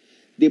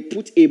 they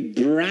put a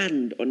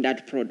brand on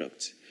that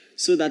product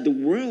so that the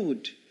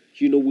world,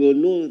 will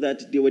know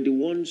that they were the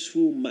ones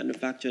who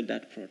manufactured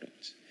that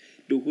product.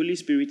 The Holy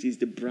Spirit is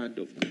the brand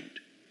of God.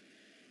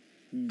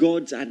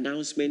 God's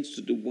announcement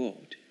to the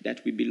world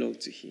that we belong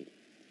to him.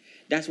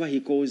 That's why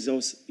he calls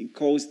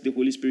the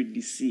Holy Spirit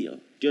the seal.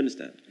 Do you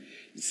understand?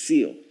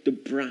 Seal, the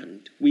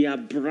brand. We are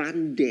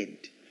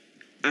branded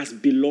as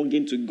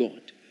belonging to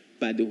God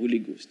by the Holy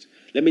Ghost.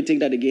 Let me take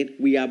that again.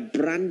 We are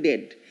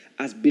branded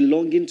as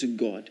belonging to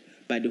God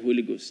by the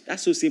Holy Ghost.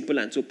 That's so simple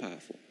and so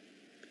powerful.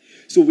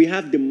 So we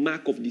have the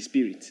mark of the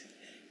Spirit.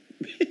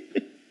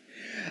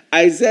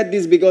 I said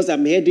this because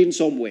I'm heading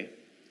somewhere.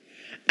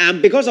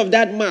 And because of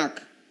that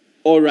mark,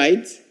 all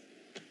right,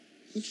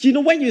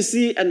 when you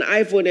see an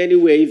iPhone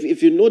anywhere,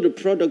 if you know the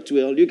product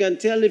well, you can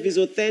tell if it's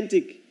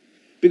authentic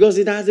because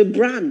it has a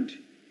brand.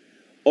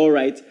 All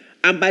right.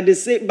 And by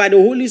the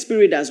Holy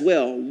Spirit as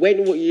well,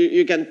 when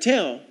you can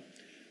tell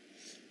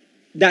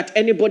that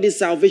anybody's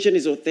salvation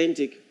is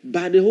authentic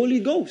by the Holy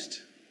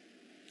Ghost.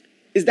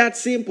 It's that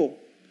simple.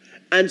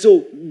 And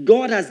so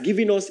God has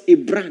given us a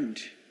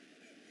brand.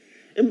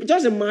 And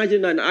just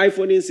imagine an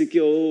iPhone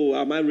insecure. Oh,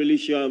 am I really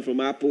sure I'm from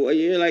Apple?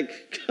 You're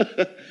like,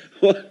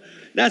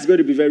 that's going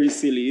to be very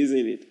silly,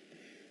 isn't it?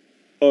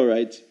 All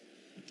right.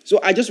 So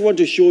I just want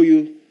to show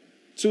you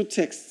two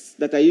texts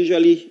that I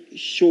usually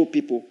show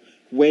people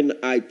when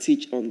I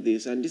teach on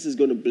this. And this is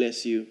going to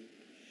bless you.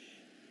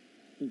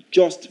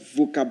 Just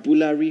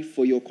vocabulary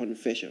for your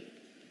confession.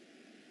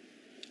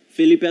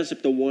 Philippians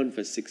chapter 1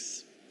 verse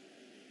 6.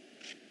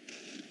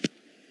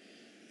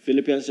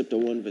 Philippians chapter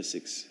 1 verse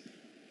 6.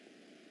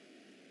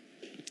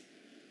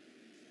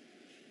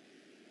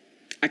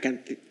 I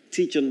can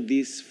teach on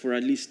this for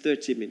at least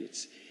 30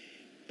 minutes.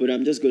 But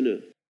I'm just going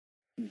to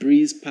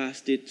breeze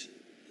past it.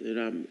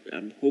 And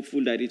I'm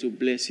hopeful that it will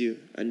bless you.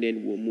 And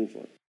then we'll move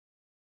on.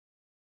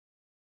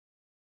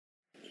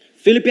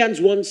 Philippians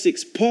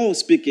 1:6, Paul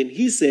speaking,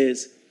 he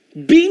says,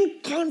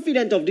 being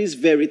confident of this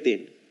very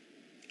thing,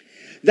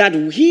 that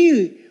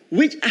he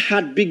which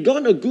had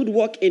begun a good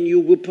work in you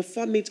will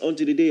perform it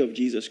unto the day of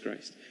Jesus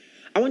Christ.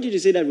 I want you to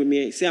say that with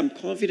me. Say, I'm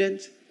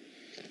confident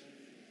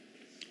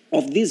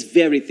of this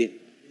very thing,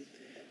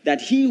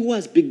 that he who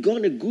has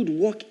begun a good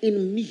work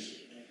in me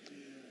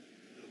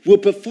will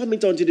perform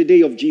it unto the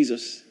day of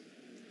Jesus.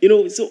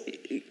 So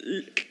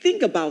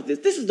think about this.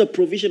 This is the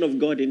provision of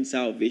God in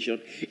salvation.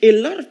 A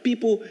lot of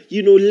people,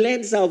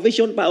 learn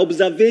salvation by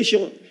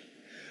observation,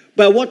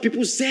 by what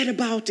people said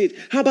about it.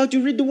 How about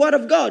you read the word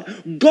of God?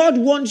 God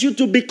wants you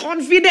to be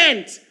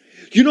confident.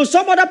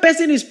 Some other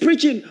person is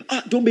preaching.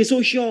 Don't be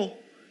so sure.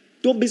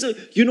 Don't be so.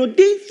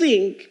 They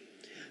think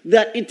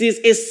that it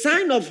is a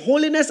sign of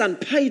holiness and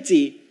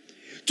piety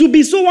to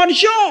be so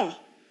unsure.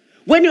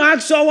 When you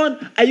ask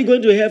someone, are you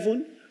going to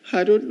heaven?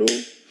 I don't know.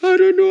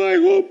 I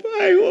hope.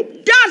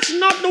 That's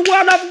not the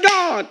word of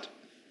God.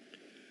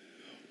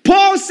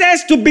 Paul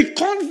says to be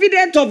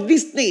confident of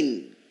this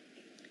thing.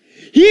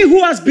 He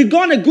who has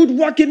begun a good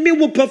work in me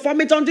will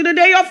perform it until the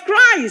day of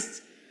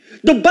Christ.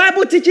 The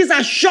Bible teaches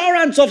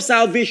assurance of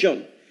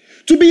salvation.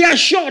 To be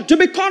assured, to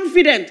be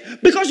confident,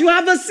 because you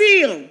have a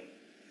seal.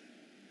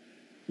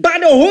 By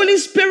the Holy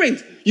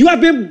Spirit, you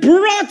have been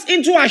brought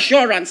into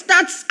assurance.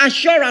 That's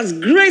assurance.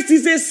 Grace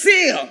is a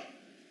seal.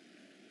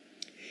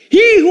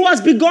 He who has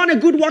begun a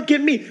good work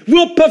in me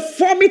will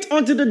perform it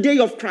until the day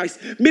of Christ.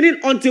 Meaning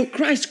until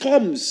Christ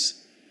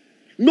comes.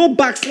 No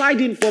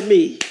backsliding for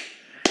me.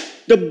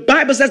 The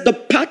Bible says the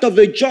path of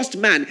a just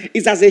man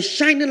is as a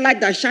shining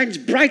light that shines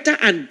brighter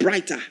and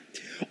brighter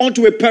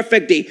unto a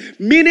perfect day.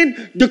 Meaning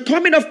the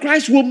coming of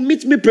Christ will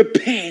meet me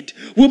prepared,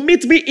 will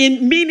meet me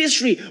in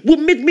ministry, will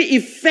meet me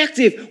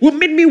effective, will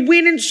meet me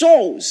winning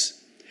souls.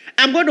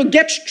 I'm going to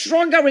get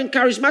stronger in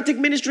charismatic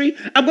ministry.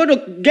 I'm going to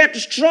get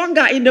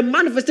stronger in the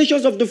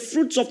manifestations of the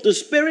fruits of the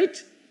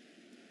Spirit.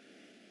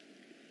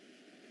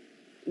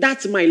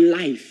 That's my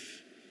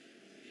life.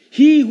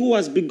 He who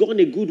has begun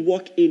a good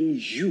work in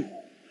you.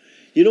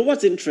 You know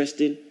what's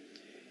interesting?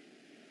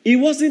 It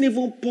wasn't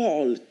even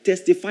Paul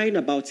testifying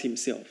about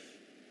himself.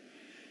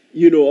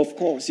 You know, of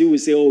course, you will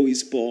say, oh,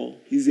 he's Paul.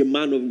 He's a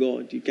man of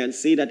God. You can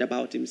say that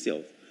about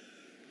himself.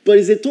 But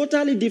it's a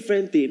totally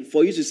different thing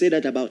for you to say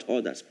that about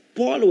others.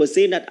 Paul was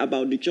saying that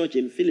about the church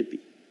in Philippi.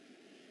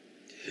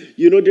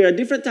 You know, there are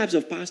different types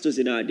of pastors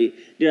in our day.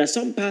 There are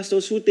some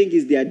pastors who think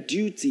it's their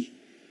duty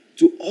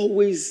to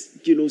always,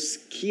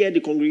 scare the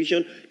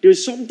congregation.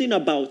 There's something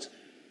about,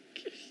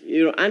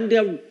 and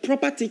there are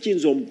proper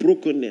teachings on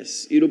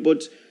brokenness,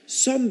 but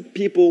some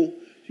people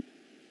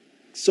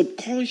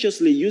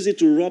subconsciously use it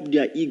to rub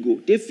their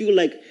ego. They feel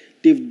like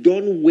they've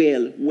done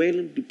well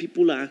when the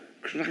people are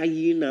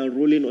crying and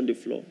rolling on the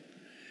floor.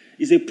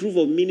 It's a proof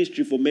of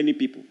ministry for many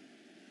people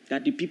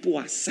that the people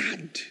are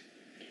sad.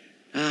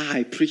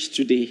 I preached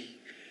today,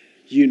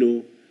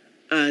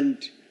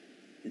 and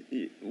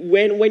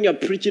when you're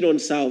preaching on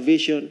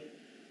salvation,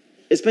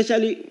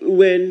 especially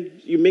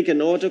when you make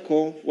an altar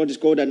call, what is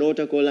called an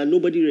altar call, and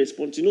nobody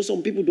responds.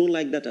 Some people don't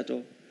like that at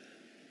all.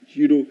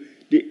 And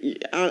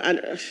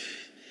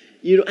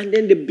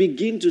then they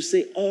begin to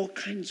say all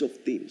kinds of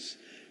things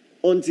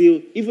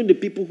until even the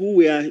people who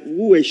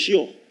were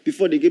sure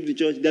before they came to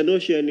church, they're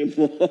not sure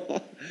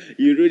anymore.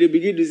 They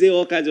begin to say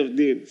all kinds of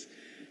things.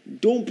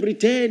 Don't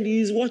pretend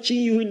he's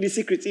watching you in the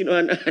secret, and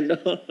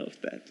all of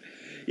that.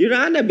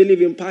 And I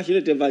believe in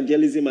passionate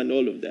evangelism and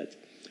all of that.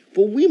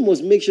 But we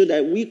must make sure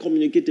that we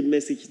communicate the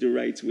message the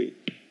right way.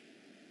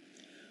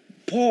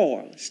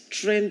 Paul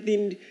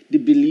strengthened the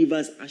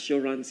believer's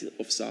assurance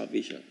of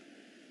salvation.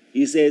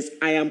 He says,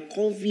 I am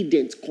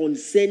confident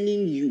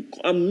concerning you.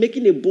 I'm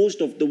making a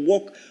boast of the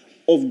work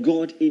of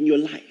God in your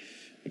life.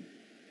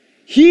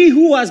 He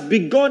who has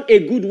begun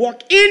a good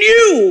work in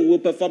you will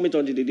perform it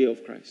until the day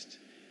of Christ.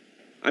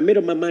 I made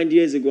up my mind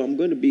years ago, I'm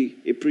going to be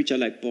a preacher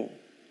like Paul.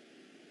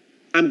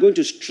 I'm going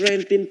to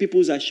strengthen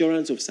people's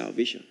assurance of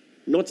salvation,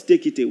 not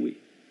take it away.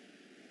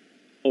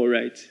 All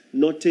right?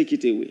 Not take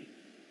it away.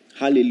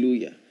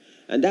 Hallelujah.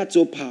 And that's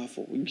so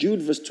powerful.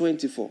 Jude verse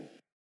 24.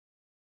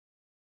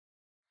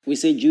 We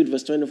say Jude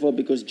verse 24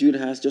 because Jude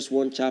has just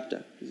one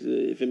chapter. So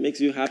if it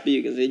makes you happy,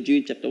 you can say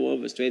Jude chapter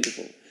 1 verse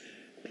 24.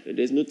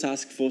 There's no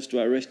task force to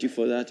arrest you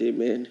for that.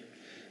 Amen.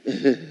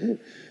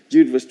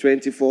 Jude verse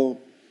 24.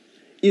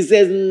 It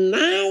says,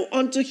 now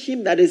unto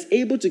him that is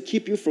able to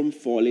keep you from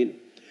falling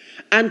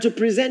and to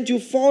present you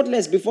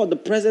faultless before the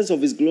presence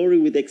of his glory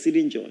with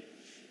exceeding joy.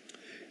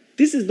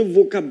 This is the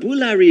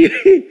vocabulary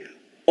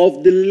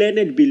of the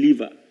learned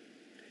believer.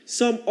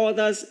 Some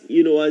others,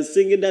 are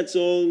singing that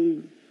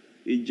song,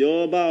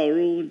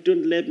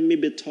 don't let me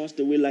be tossed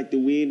away like the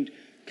wind,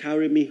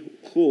 carry me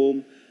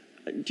home.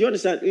 Do you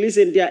understand?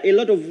 Listen, there are a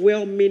lot of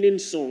well-meaning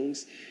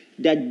songs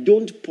that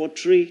don't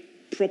portray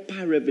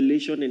proper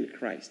revelation in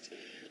Christ.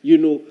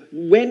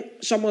 When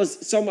some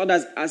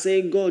others are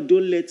saying, God,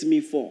 don't let me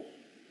fall.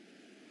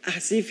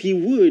 As if he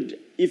would,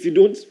 if you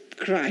don't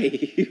cry.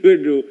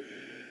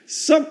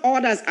 Some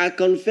others are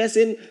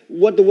confessing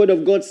what the word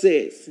of God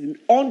says.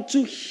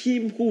 Unto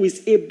him who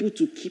is able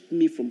to keep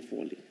me from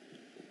falling.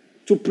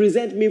 To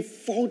present me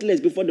faultless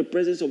before the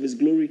presence of his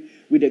glory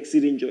with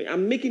exceeding joy.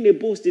 I'm making a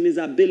boast in his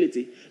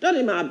ability. Not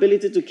in my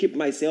ability to keep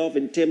myself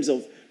in terms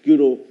of,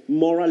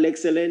 moral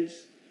excellence.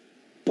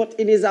 But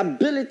in his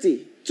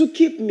ability to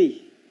keep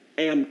me.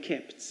 I am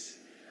kept.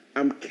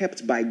 I'm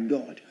kept by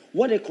God.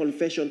 What a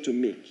confession to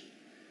make.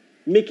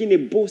 Making a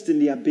boast in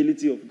the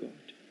ability of God.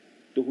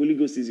 The Holy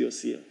Ghost is your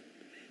seal.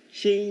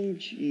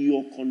 Change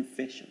your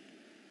confession.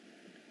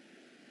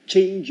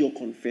 Change your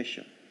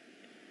confession.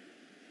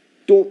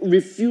 Don't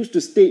refuse to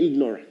stay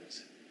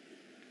ignorant.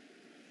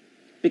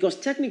 Because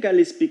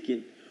technically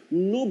speaking,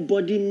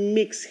 nobody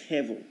makes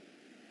heaven.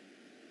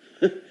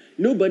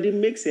 Nobody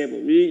makes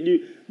heaven.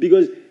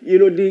 Because,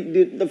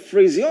 the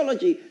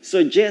phraseology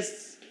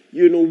suggests,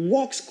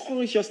 works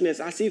consciousness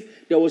as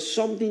if there was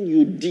something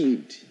you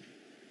did.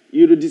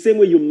 The same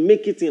way you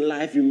make it in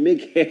life, you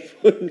make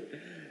heaven.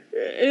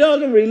 It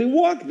doesn't really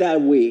work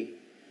that way.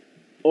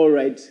 All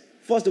right.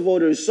 First of all,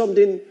 there is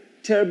something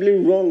terribly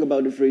wrong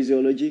about the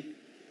phraseology.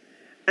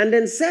 And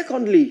then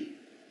secondly,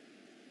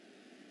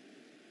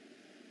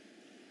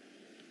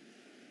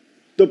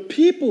 the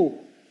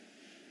people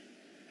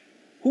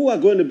who are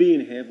going to be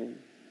in heaven,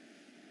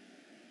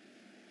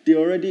 they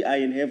already are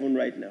in heaven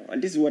right now.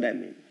 And this is what I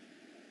mean.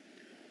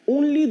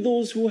 Only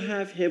those who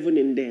have heaven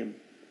in them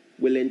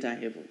will enter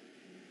heaven.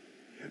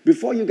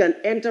 Before you can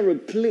enter a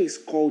place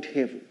called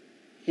heaven,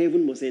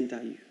 heaven must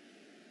enter you.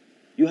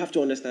 You have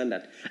to understand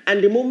that.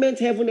 And the moment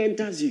heaven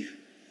enters you,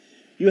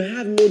 you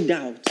have no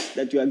doubt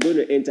that you are going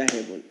to enter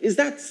heaven. It's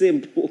that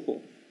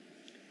simple.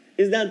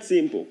 It's that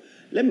simple.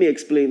 Let me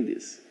explain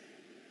this.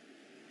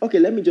 Okay,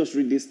 let me just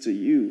read this to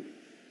you,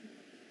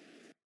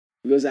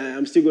 because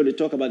I'm still going to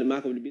talk about the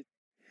mark of the beast.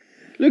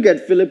 Look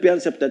at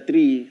Philippians chapter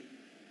 3.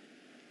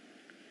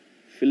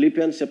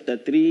 Philippians chapter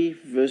 3,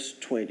 verse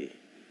 20.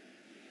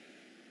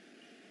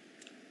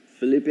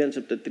 Philippians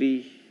chapter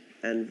 3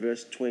 and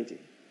verse 20.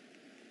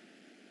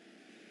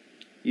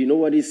 You know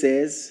what he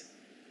says?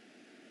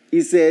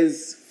 He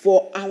says,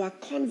 for our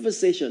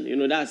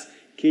conversation, that's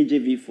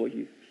KJV for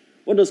you.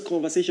 What does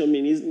conversation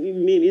mean?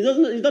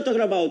 He's not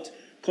talking about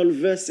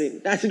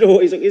conversing.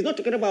 He's not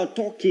talking about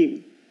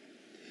talking.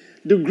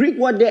 The Greek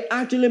word there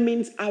actually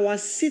means our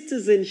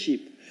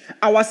citizenship.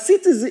 Our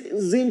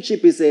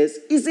citizenship, he says,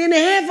 is in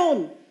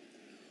heaven,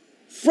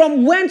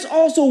 from whence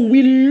also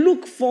we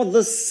look for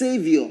the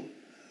Savior,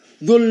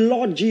 the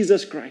Lord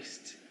Jesus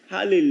Christ.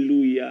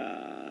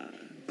 Hallelujah.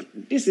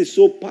 This is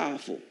so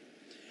powerful.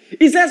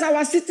 He says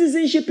our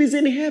citizenship is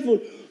in heaven.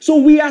 So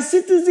we are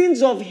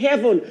citizens of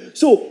heaven.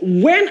 So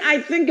when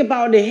I think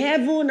about the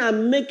heaven,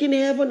 I'm making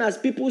heaven, as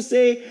people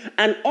say,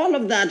 and all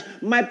of that,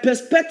 my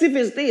perspective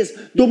is this.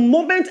 The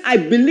moment I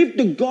believed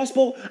the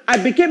gospel, I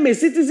became a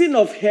citizen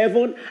of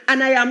heaven,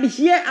 and I am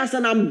here as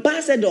an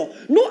ambassador.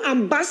 No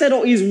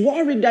ambassador is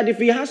worried that if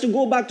he has to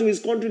go back to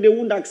his country, they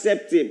won't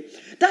accept him.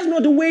 That's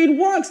not the way it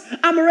works.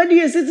 I'm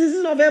already a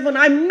citizen of heaven.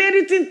 I made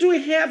it into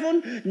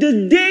heaven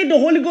the day the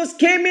Holy Ghost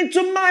came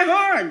into my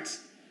heart.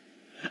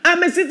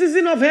 I'm a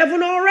citizen of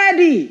heaven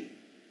already.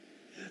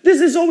 This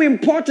is so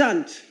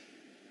important.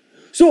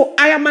 So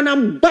I am an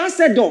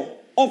ambassador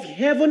of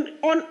heaven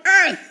on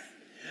earth.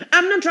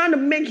 I'm not trying to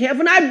make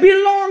heaven. I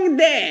belong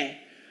there.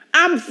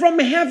 I'm from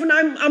heaven.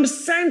 I'm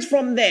sent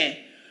from there.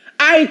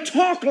 I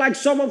talk like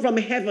someone from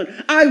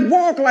heaven. I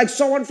walk like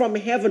someone from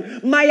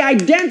heaven. My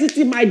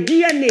identity, my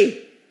DNA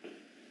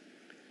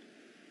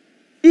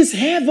is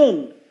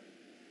heaven.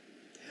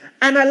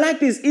 And I like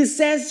this. It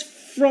says,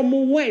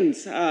 from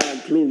whence?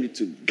 Glory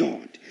to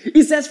God.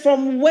 It says,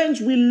 from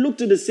whence we look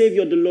to the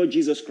Savior, the Lord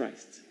Jesus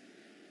Christ.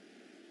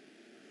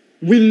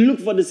 We look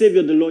for the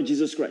Savior, the Lord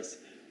Jesus Christ.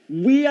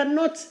 We are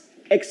not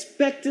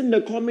expecting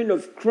the coming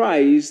of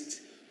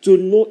Christ to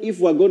know if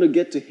we're going to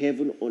get to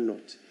heaven or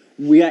not.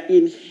 We are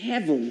in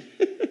heaven,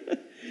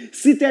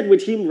 seated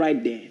with him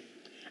right there,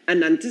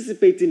 and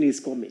anticipating his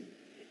coming.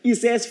 He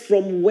says,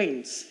 from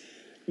whence?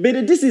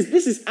 But this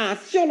is our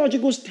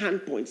theological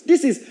standpoint.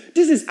 This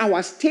is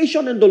our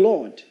station in the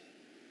Lord.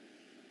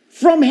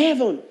 From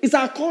heaven. It's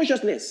our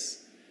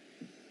consciousness.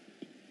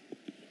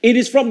 It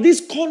is from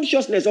this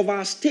consciousness of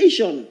our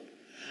station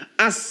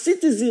as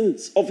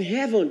citizens of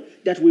heaven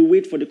that we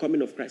wait for the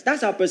coming of Christ.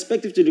 That's our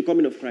perspective to the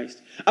coming of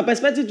Christ. Our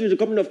perspective to the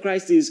coming of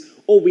Christ is,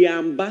 we are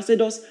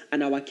ambassadors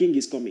and our King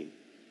is coming.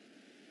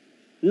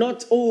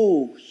 Not,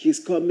 he's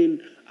coming,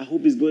 I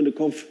hope he's going to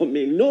come for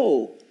me.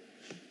 No.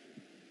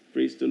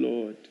 Praise the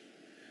Lord.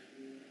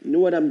 You know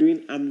what I'm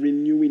doing? I'm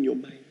renewing your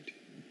mind.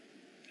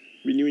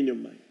 Renewing your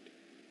mind.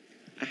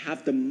 I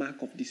have the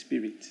mark of the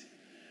Spirit.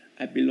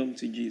 I belong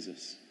to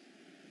Jesus.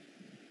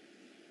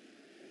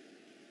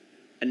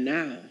 And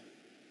now,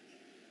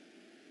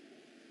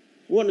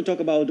 we want to talk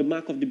about the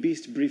mark of the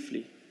beast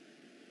briefly.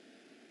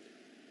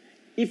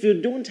 If you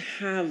don't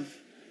have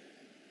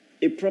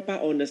a proper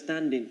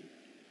understanding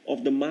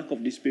of the mark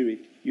of the Spirit,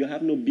 you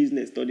have no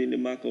business studying the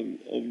mark of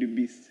the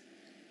beast.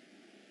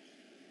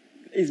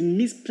 It's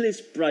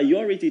misplaced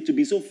priority to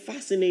be so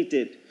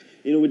fascinated,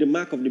 with the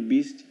mark of the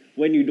beast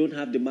when you don't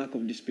have the mark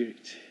of the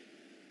Spirit.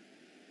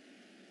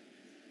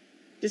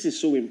 This is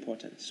so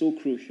important, so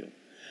crucial.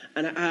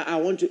 And I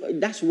want to,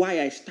 that's why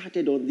I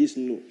started on this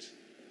note,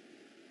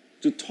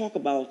 to talk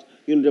about,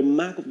 the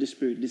mark of the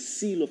Spirit, the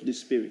seal of the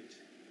Spirit.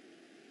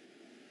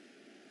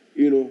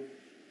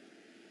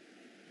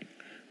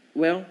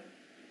 Well,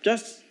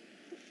 just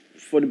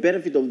for the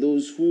benefit of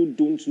those who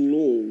don't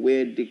know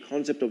where the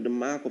concept of the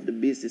mark of the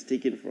beast is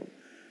taken from,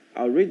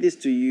 I'll read this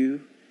to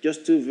you,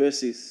 just 2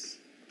 verses.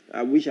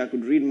 I wish I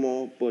could read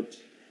more, but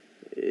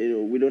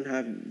we don't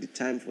have the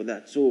time for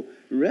that. So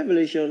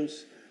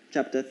Revelations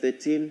chapter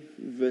 13,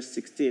 verse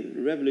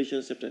 16.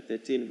 Revelations chapter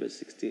 13, verse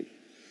 16.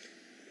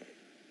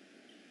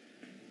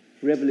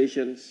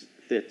 Revelations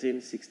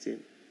 13, 16.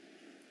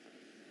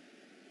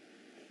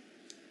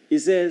 It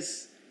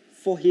says,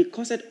 for he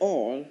causeth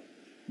all,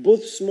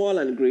 both small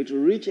and great,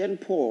 rich and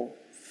poor,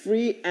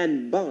 free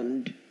and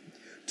bond,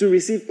 to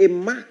receive a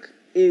mark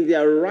in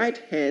their right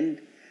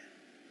hand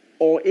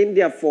or in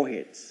their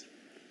foreheads,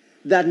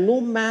 that no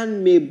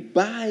man may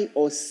buy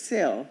or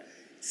sell,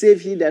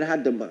 save he that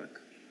had the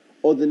mark,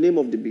 or the name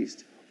of the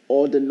beast,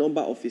 or the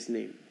number of his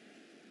name.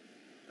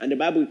 And the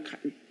Bible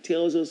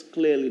tells us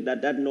clearly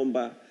that that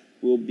number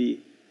will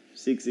be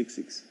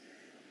 666.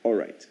 All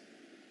right.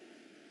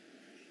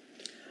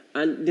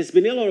 And there's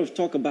been a lot of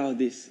talk about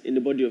this in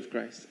the body of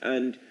Christ.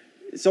 And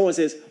someone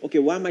says, okay,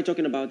 why am I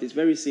talking about this?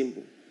 Very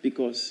simple.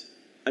 Because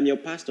I'm your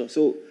pastor.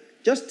 So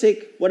Just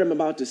take what I'm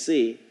about to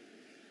say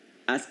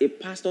as a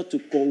pastor to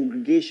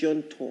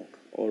congregation talk,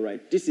 all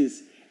right? This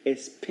is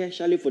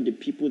especially for the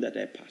people that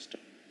I pastor.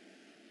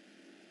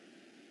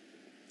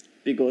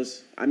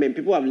 Because,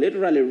 people have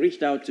literally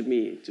reached out to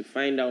me to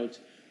find out,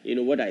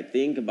 what I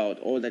think about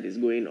all that is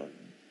going on.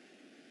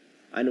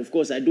 And of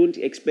course, I don't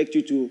expect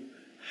you to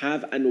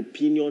have an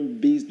opinion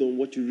based on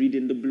what you read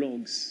in the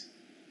blogs.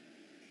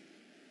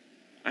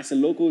 As a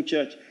local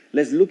church,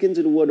 let's look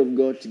into the Word of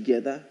God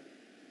together.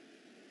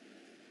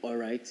 All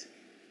right?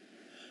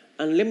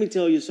 And let me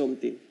tell you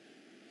something.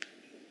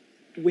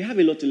 We have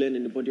a lot to learn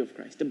in the body of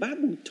Christ. The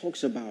Bible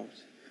talks about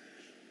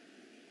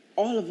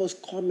all of us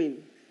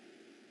coming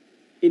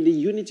in the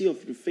unity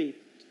of the faith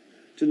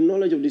to the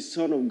knowledge of the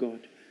Son of God.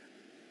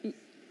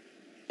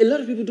 A lot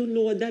of people don't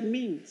know what that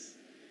means.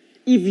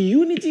 If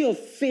unity of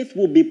faith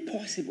will be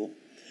possible,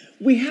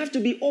 we have to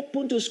be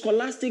open to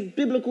scholastic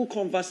biblical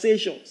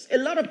conversations. A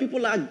lot of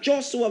people are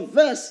just so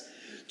averse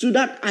to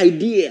that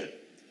idea.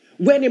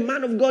 When a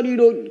man of God,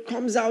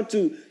 comes out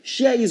to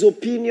share his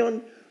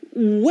opinion,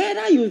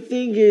 whether you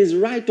think he is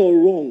right or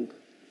wrong,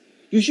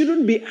 you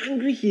shouldn't be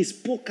angry he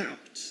spoke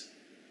out.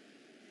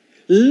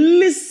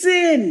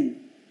 Listen.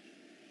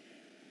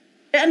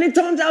 And it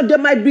turns out there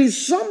might be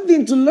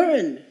something to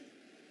learn.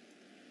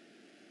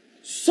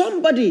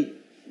 Somebody,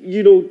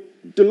 the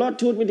Lord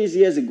told me this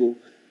years ago,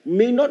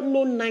 may not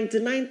know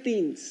 99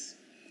 things,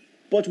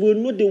 but will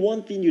know the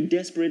one thing you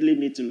desperately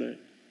need to learn.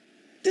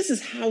 This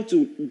is how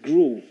to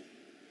grow.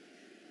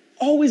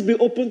 Always be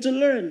open to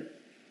learn.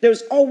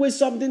 There's always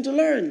something to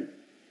learn.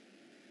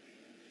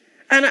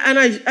 And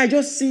I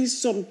just see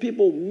some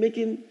people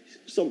making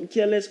some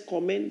careless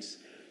comments.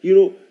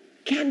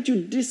 Can't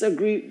you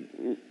disagree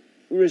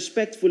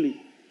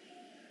respectfully?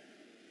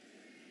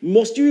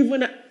 Must you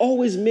even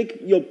always make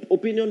your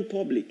opinion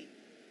public?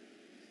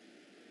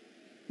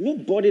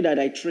 Nobody that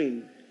I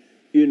train,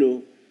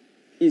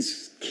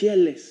 is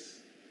careless,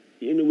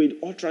 with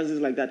utterances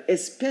like that,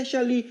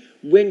 especially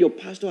when your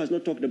pastor has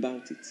not talked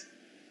about it.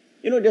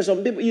 There's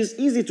some people, it's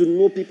easy to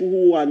know people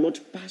who are not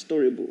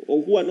pastorable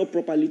or who are not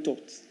properly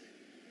taught.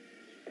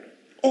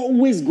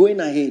 Always going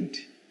ahead.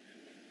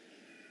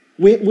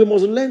 We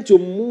must learn to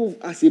move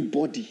as a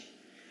body.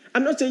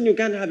 I'm not saying you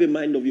can't have a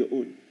mind of your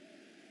own.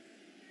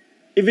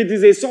 If it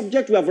is a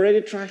subject we have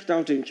already trashed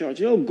out in church,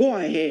 go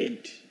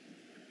ahead.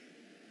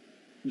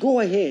 Go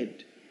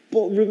ahead.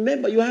 But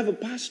remember, you have a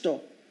pastor.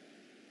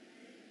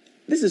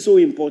 This is so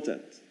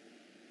important.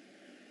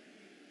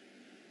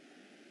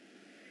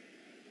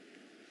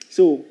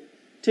 So,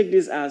 take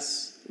this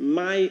as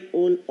my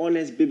own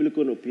honest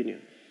biblical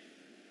opinion.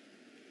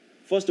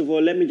 First of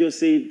all, let me just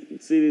say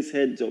this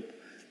heads up.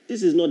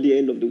 This is not the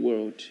end of the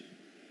world.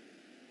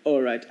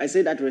 All right, I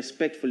say that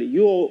respectfully.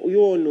 You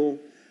all know,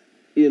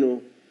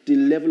 the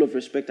level of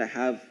respect I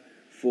have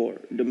for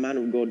the man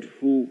of God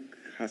who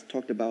has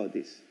talked about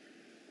this.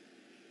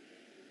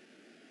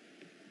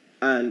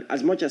 And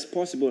as much as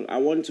possible, I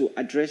want to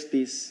address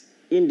this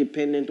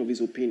independent of his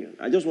opinion.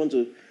 I just want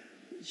to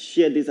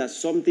share this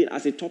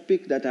as a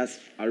topic that has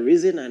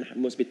arisen and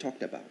must be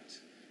talked about.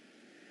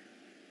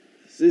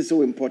 This is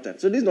so important.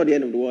 So this is not the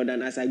end of the world,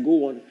 and as I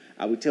go on,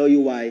 I will tell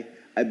you why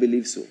I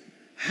believe so.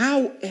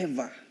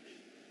 However,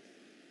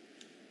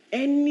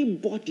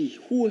 anybody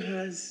who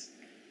has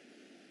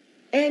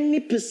any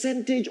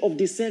percentage of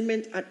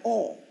discernment at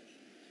all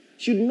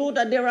should know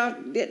that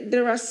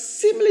there are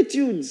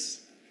similitudes,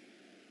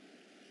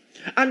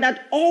 and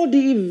that all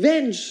the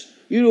events,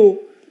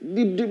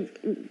 the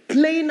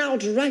playing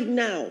out right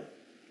now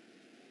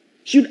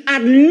should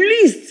at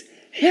least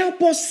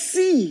help us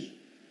see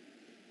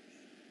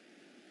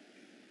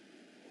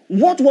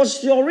what was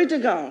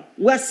theoretical.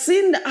 We're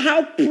seeing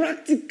how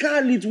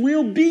practical it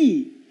will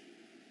be.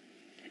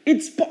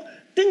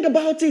 Think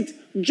about it.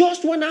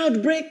 Just one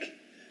outbreak,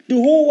 the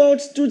whole world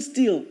stood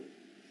still.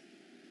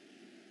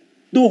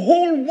 The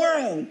whole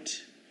world.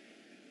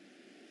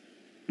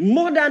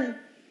 More than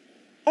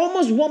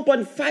almost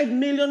 1.5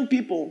 million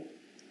people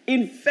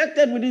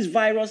infected with this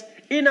virus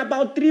in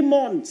about 3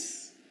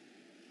 months.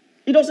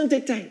 It doesn't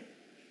take time.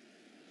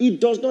 It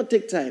does not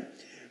take time.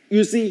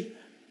 You see,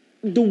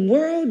 the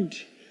world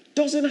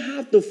doesn't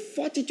have the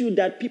fortitude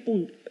that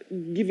people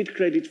give it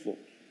credit for.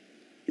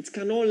 It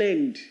can all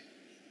end.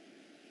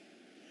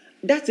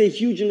 That's a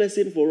huge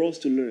lesson for us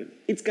to learn.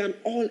 It can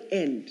all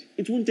end.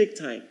 It won't take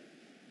time.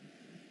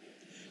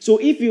 So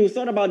if you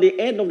thought about the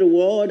end of the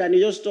world and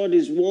you just thought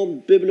this one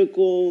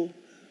biblical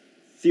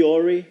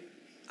theory,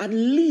 at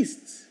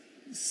least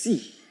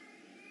see.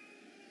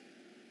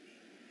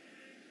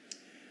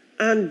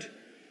 And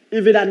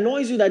if it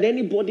annoys you that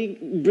anybody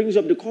brings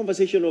up the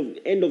conversation of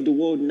the end of the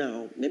world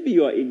now, maybe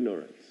you are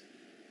ignorant.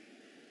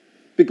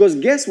 Because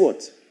guess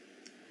what?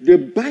 The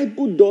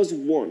Bible does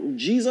warn.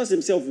 Jesus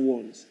himself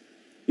warns.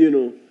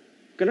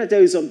 Can I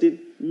tell you something?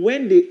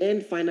 When the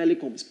end finally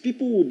comes,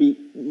 people will be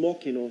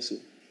mocking also.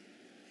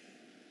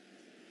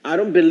 I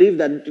don't believe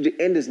that the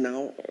end is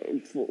now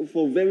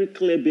for very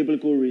clear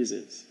biblical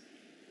reasons.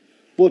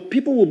 But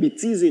people will be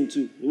teasing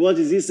too. What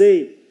is he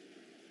saying?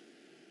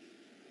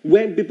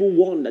 When people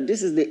warn that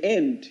this is the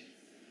end,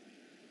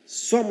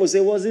 Some will say,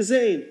 what's he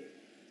saying?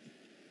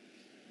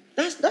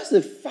 That's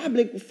the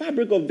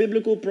fabric of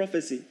biblical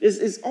prophecy.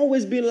 It's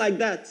always been like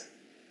that.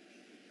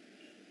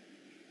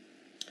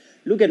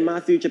 Look at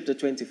Matthew chapter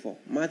 24.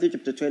 Matthew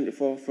chapter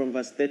 24 from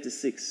verse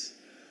 36.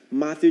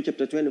 Matthew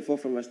chapter 24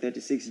 from verse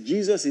 36.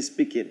 Jesus is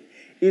speaking.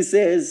 He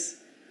says,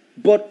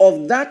 but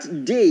of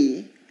that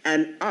day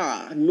and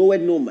hour knoweth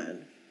no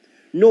man.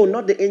 No,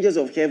 not the angels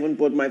of heaven,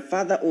 but my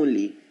Father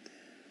only.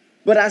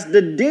 But as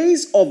the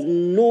days of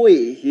Noah,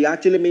 he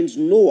actually means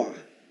Noah.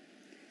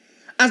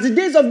 As the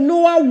days of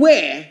Noah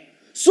were,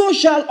 so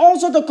shall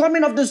also the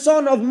coming of the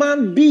Son of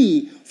Man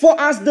be. For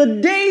as the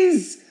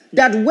days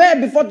that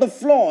were before the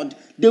flood,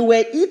 they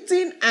were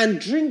eating and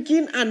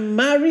drinking and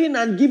marrying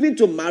and giving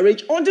to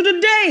marriage unto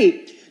the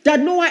day that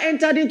Noah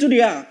entered into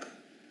the ark.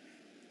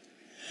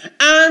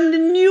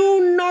 And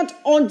knew not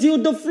until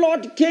the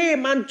flood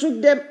came and took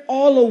them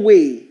all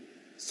away.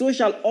 So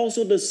shall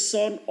also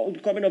the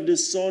coming of the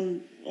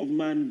Son of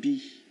Man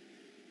be.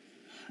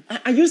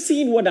 Are you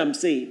seeing what I'm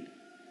saying?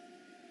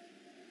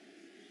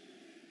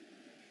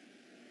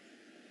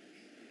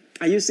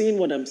 Are you seeing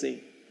what I'm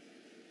saying?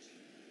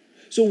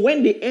 So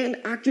when the end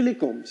actually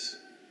comes,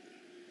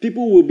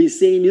 people will be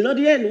saying, you know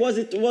the end, what's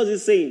it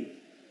saying?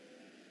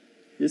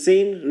 You're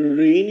saying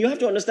rain. You have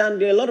to understand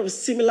there are a lot of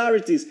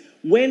similarities.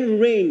 When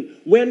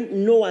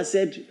Noah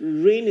said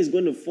rain is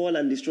going to fall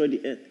and destroy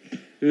the earth,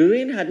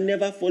 rain had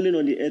never fallen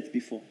on the earth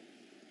before.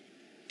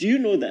 Do you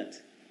know that?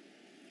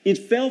 It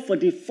fell for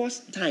the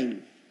first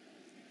time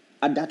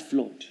at that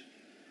flood.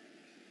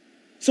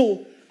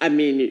 So, I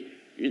mean,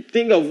 you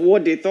think of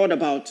what they thought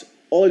about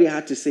all they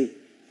had to say.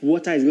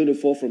 Water is going to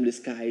fall from the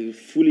sky, you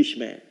foolish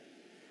man.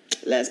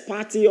 Let's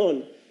party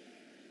on.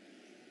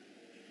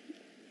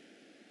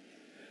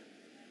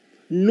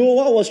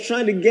 Noah was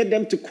trying to get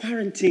them to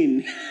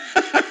quarantine.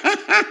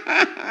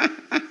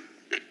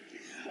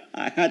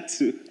 I had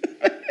to.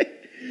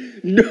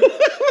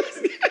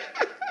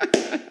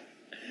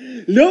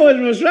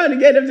 Noah was trying to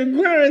get them to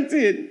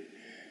quarantine,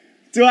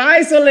 to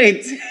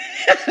isolate.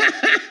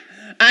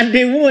 And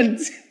they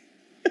won't.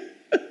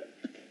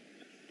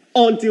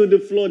 Until the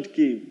flood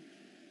came.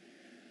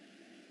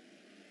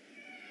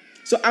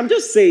 So I'm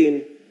just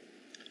saying,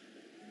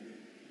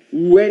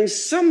 when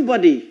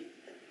somebody,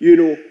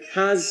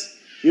 has,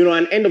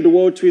 an end of the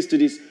world twist to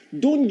this,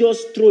 don't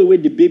just throw away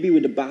the baby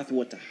with the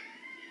bathwater.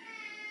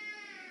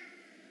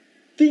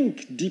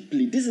 Think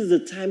deeply. This is the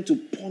time to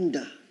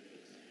ponder,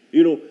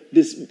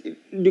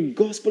 the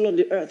gospel on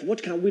the earth.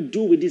 What can we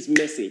do with this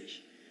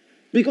message?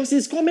 Because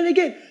he's coming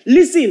again.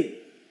 Listen,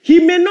 he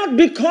may not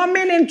be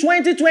coming in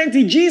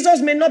 2020.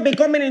 Jesus may not be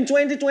coming in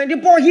 2020,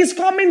 but he's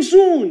coming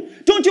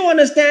soon. Don't you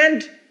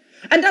understand?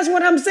 And that's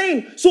what I'm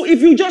saying. So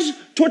if you just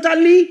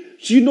totally,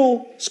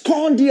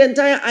 scorn the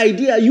entire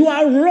idea, you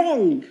are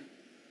wrong.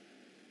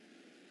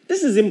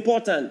 This is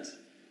important.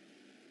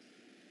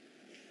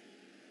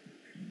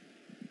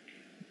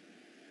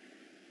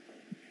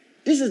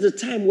 This is the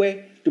time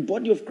where the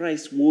body of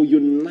Christ will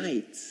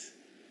unite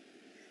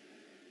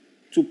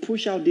to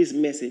push out this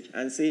message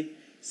and say,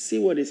 see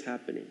what is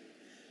happening.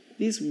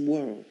 This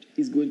world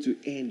is going to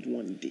end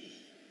one day.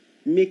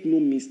 Make no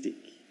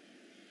mistake.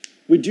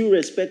 With due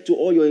respect to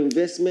all your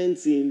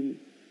investments in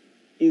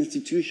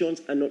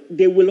institutions,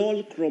 they will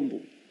all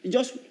crumble.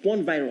 Just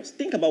one virus.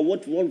 Think about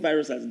what one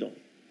virus has done.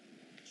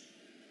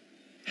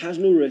 Has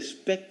no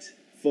respect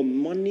for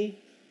money,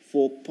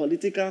 for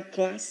political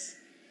class.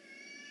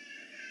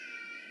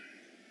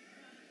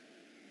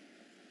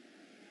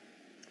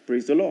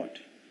 Praise the Lord.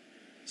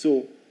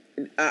 So,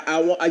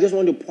 I just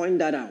want to point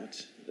that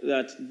out,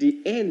 that the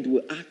end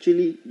will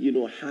actually,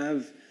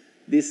 have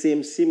the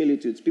same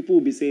similitudes. People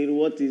will be saying,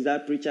 what is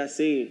that preacher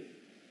saying?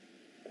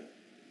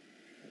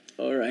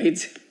 All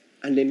right.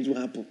 And then it will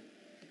happen.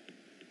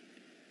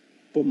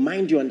 But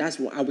mind you, and that's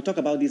what I will talk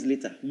about this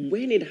later.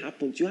 When it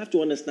happens, you have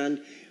to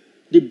understand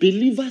the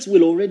believers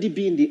will already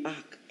be in the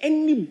ark.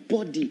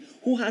 Anybody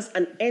who has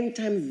an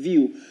end-time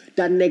view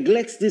that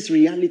neglects this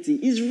reality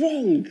is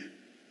wrong.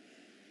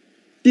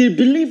 The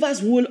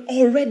believers will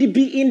already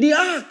be in the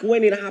ark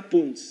when it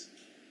happens.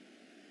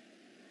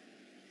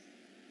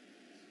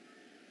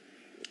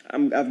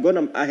 I've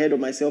gone ahead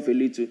of myself a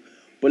little,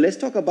 but let's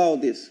talk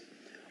about this.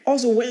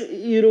 Also,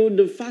 when,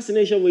 the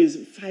fascination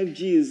with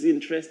 5G is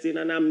interesting,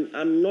 and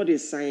I'm not a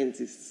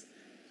scientist,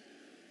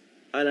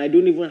 and I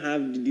don't even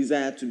have the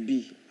desire to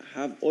be.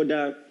 I have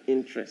other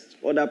interests,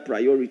 other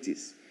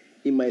priorities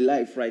in my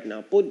life right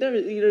now. But there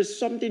is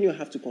something you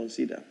have to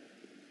consider.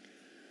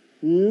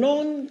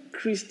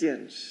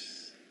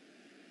 Non-Christians,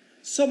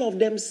 some of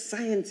them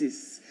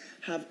scientists,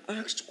 have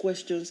asked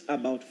questions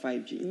about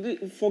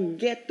 5G.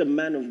 Forget the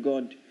man of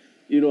God,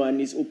 and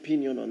his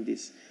opinion on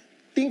this.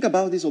 Think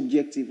about this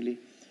objectively.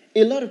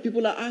 A lot of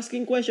people are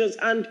asking questions,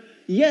 and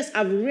yes,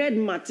 I've read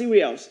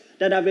materials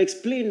that have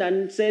explained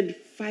and said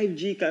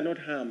 5G cannot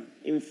harm.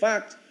 In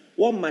fact,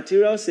 one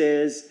material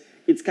says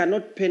it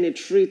cannot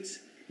penetrate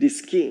the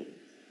skin.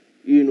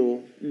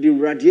 The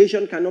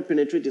radiation cannot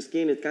penetrate the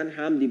skin, it can't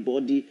harm the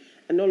body,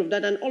 and all of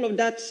that. And all of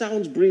that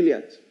sounds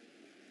brilliant.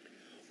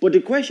 But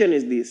the question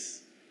is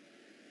this: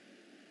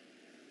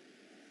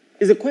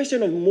 It's a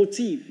question of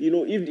motive.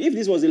 If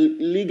this was a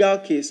legal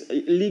case, a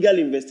legal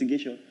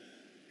investigation,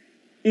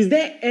 is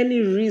there any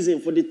reason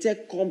for the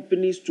tech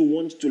companies to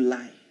want to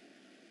lie?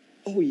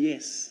 Oh,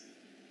 yes.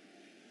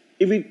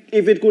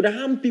 If it could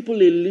harm people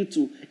a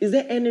little, is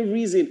there any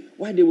reason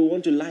why they will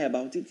want to lie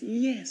about it?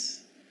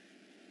 Yes.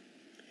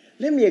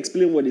 Let me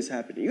explain what is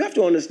happening. You have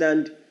to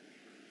understand,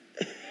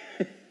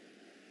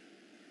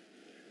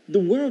 the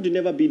world will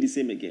never be the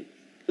same again.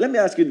 Let me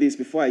ask you this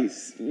before I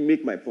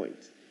make my point.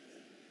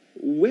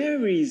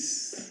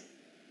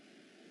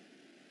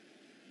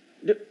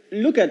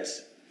 Look at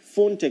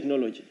phone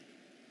technology.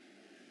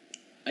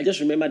 I just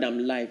remembered I'm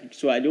live,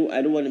 so I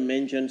don't want to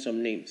mention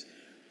some names.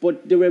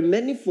 But there were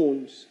many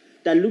phones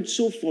that looked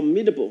so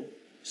formidable,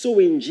 so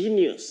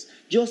ingenious,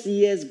 just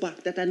years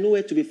back, that are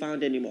nowhere to be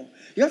found anymore.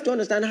 You have to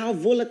understand how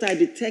volatile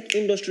the tech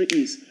industry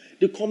is.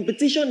 The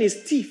competition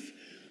is stiff.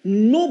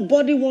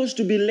 Nobody wants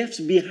to be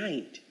left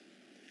behind.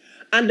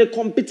 And the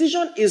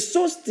competition is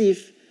so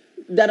stiff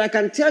that I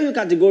can tell you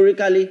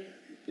categorically,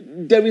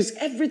 there is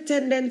every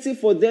tendency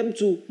for them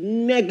to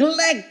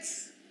neglect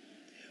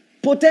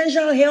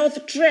potential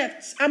health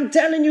threats. I'm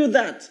telling you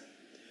that.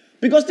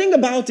 Because think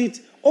about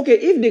it. Okay,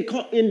 if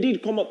they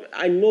indeed come up,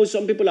 I know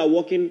some people are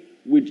working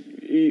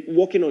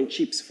on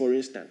chips, for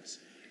instance.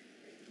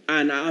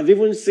 And I've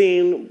even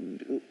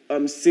seen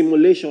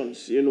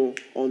simulations,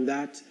 on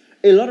that.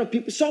 A lot of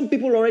people, some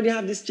people already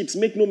have these chips,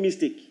 make no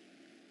mistake.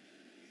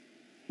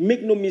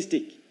 Make no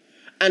mistake.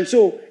 And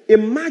so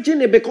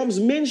imagine it becomes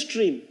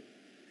mainstream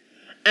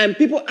and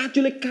people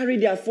actually carry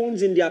their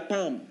phones in their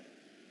palm.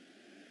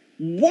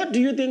 What do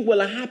you think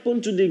will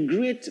happen to the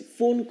great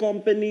phone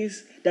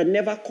companies that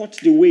never caught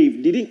the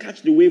wave? They didn't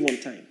catch the wave on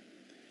time.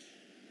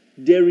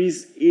 There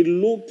is a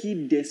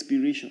low-key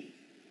desperation.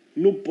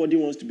 Nobody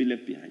wants to be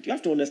left behind. You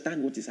have to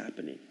understand what is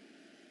happening.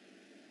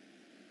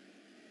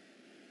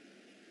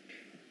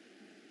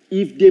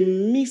 If they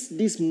miss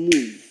this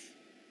move,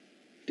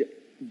 the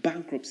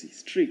bankruptcy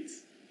straight.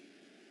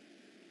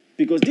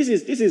 Because this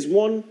is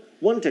one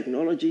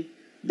technology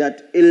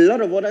that a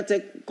lot of other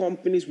tech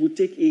companies will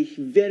take a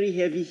very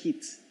heavy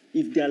hit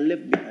if they are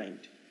left behind.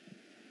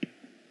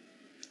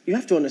 You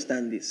have to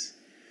understand this.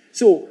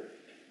 So,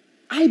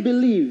 I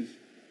believe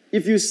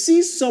if you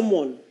see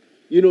someone,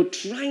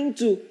 trying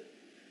to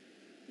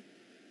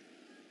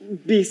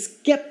be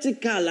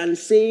skeptical and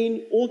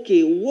saying,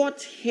 okay,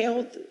 what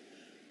health,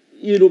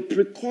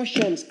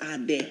 precautions are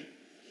there?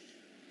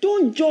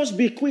 Don't just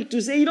be quick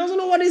to say he doesn't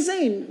know what he's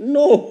saying.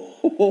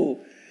 No.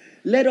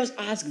 Let us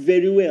ask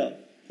very well.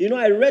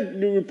 I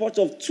read the reports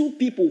of 2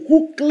 people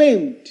who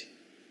claimed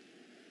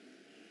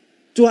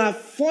to have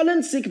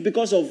fallen sick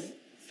because of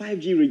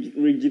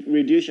 5G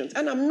radiations.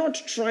 And I'm not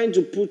trying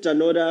to put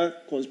another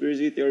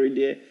conspiracy theory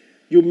there.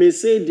 You may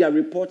say their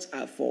reports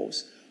are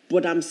false,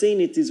 but I'm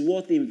saying it is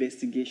worth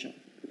investigation.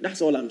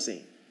 That's all I'm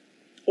saying.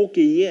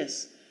 Okay,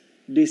 yes,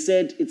 they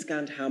said it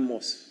can't harm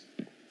us.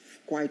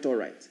 Quite all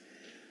right.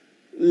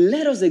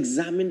 Let us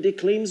examine the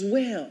claims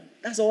well.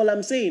 That's all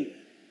I'm saying.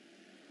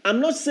 I'm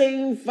not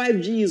saying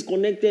 5G is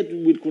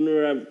connected with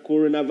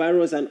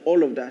coronavirus and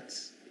all of that.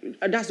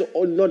 That's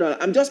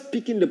not. I'm just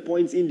picking the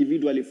points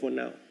individually for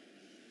now.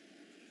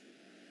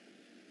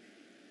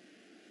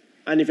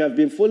 And if you have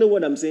been following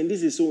what I'm saying,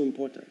 this is so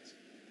important.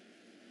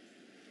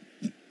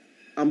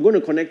 I'm going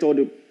to connect all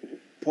the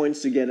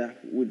points together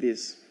with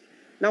this.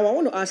 Now, I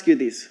want to ask you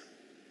this.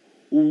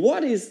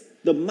 What is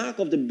the mark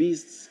of the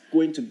beast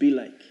going to be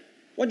like?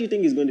 What do you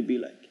think it's going to be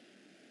like?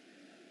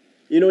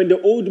 In the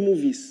old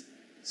movies,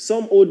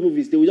 some old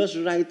movies, they will just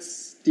write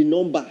the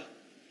number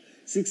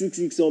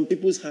 666 on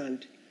people's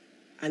hand.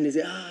 And they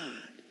say,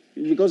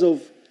 because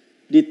of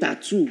the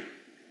tattoo,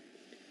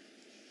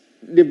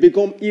 they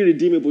become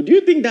irredeemable. Do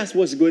you think that's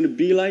what's going to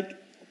be like?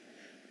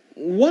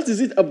 What is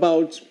it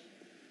about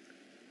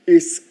a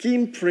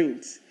skin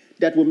print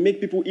that will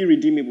make people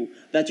irredeemable?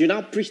 That you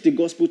now preach the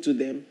gospel to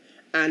them,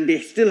 and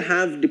they still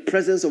have the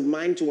presence of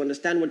mind to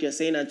understand what you're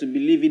saying and to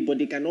believe it, but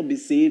they cannot be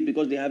saved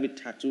because they have a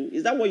tattoo?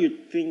 Is that what you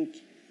think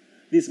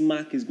this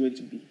mark is going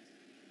to be?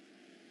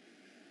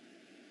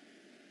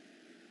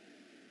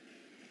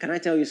 Can I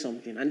tell you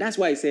something? And that's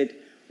why I said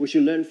we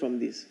should learn from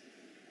this.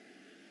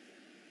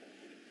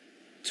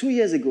 2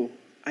 years ago,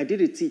 I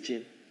did a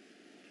teaching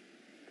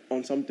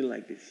on something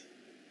like this.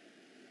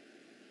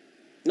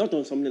 Not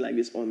on something like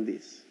this, on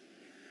this.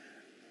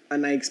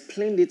 And I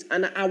explained it,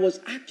 and I was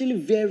actually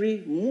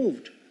very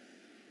moved.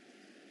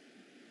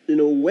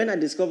 When I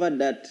discovered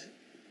that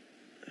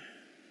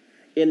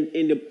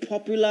in the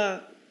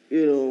popular,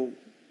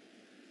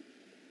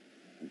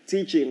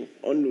 teaching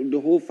on the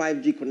whole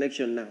 5G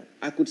connection now,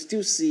 I could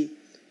still see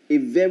a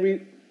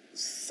very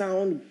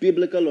sound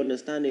biblical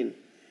understanding,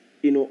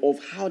 of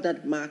how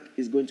that mark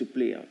is going to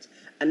play out.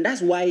 And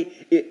that's why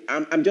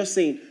I'm just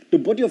saying the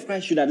body of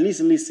Christ should at least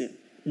listen.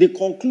 The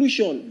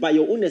conclusion, by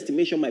your own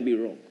estimation, might be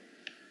wrong.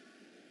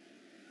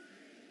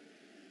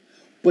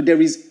 But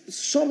there is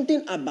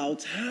something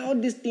about how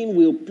this thing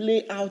will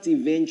play out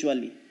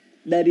eventually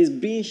that is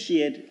being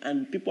shared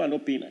and people are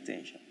not paying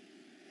attention.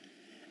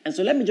 And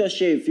so let me just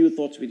share a few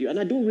thoughts with you. And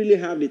I don't really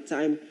have the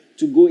time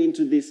to go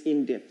into this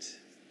in depth.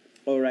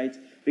 All right?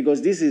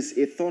 Because this is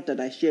a thought that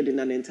I shared in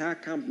an entire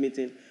camp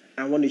meeting.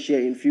 I want to share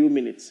in a few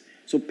minutes.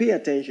 So pay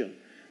attention.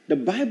 The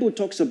Bible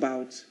talks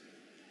about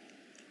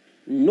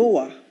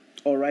Noah.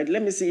 All right?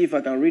 Let me see if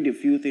I can read a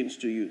few things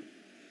to you.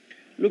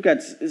 Look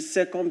at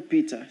 2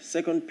 Peter.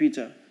 2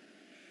 Peter.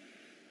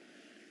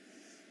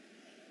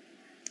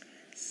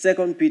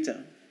 2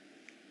 Peter.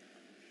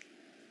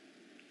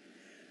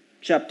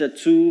 Chapter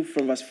 2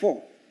 from verse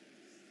 4.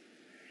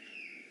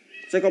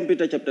 2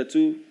 Peter chapter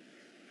 2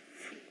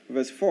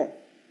 verse 4.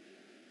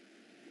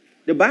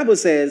 The Bible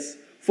says,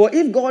 "For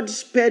if God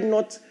spared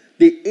not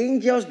the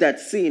angels that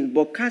sinned,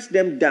 but cast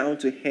them down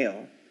to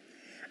hell,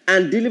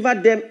 and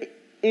delivered them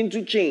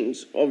into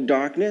chains of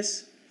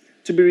darkness,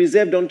 to be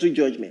reserved unto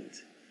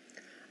judgment,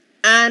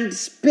 and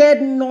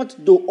spared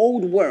not the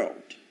old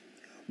world,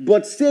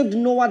 but saved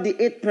Noah the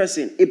eighth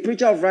person, a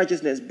preacher of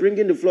righteousness,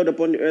 bringing the flood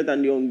upon the earth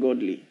and the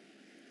ungodly."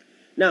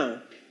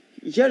 Now,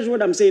 here's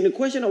what I'm saying. The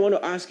question I want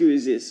to ask you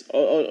is this,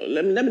 or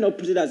let me not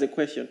put it as a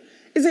question.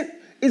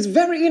 It's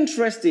very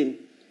interesting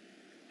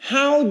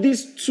how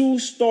these two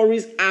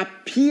stories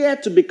appear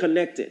to be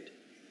connected.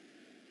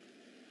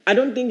 I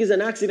don't think it's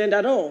an accident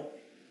at all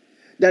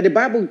that the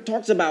Bible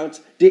talks about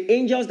the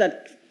angels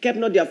that kept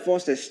not their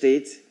first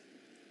estate,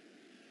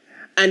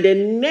 and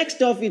then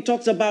next off it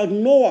talks about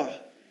Noah,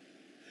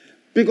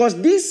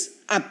 because this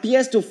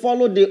appears to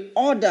follow the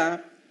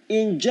order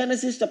in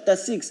Genesis chapter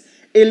 6.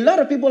 A lot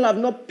of people have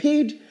not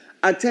paid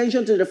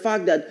attention to the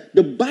fact that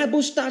the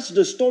Bible starts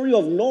the story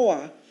of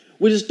Noah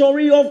with the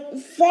story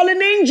of fallen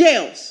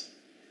angels.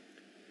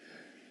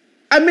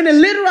 I mean, it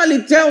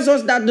literally tells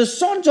us that the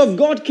sons of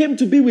God came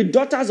to be with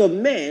daughters of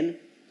men.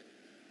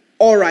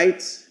 All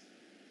right.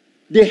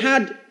 They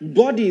had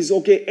bodies.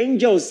 Okay,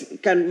 angels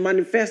can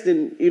manifest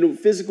in,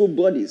 physical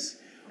bodies.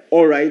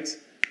 All right.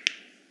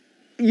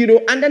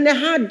 And then they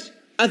had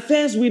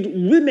affairs with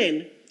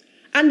women,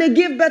 and they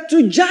gave birth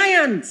to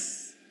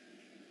giants.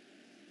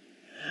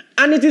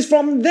 And it is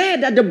from there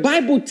that the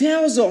Bible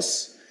tells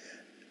us,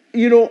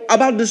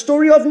 about the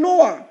story of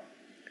Noah.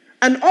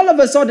 And all of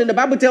a sudden, the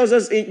Bible tells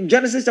us in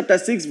Genesis chapter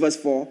 6, verse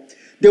 4,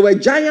 there were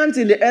giants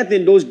in the earth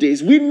in those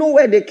days. We know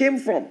where they came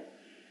from.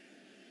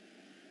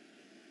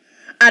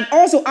 And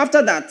also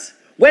after that,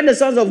 when the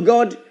sons of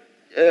God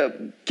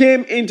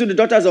came into the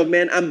daughters of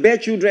men and bare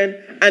children,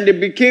 and they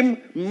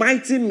became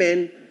mighty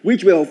men,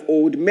 which were of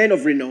old, men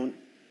of renown,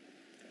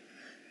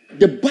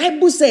 the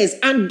Bible says,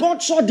 and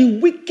God saw the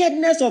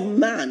wickedness of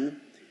man.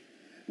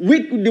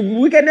 The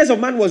wickedness of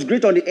man was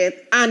great on the earth,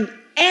 and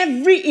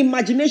every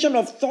imagination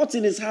of thoughts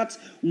in his heart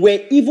were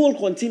evil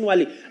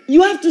continually.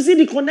 You have to see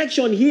the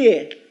connection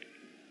here.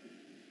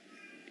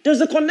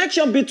 There's a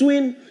connection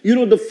between,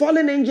 the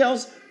fallen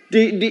angels,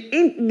 the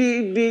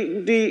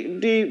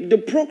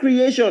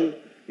procreation,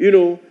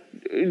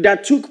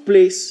 that took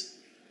place,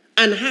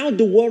 and how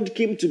the world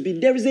came to be.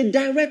 There is a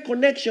direct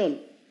connection.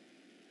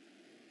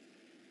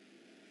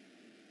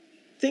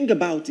 Think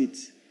about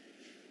it.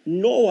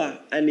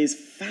 Noah and his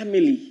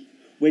family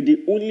were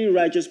the only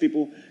righteous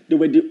people. They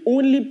were the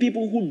only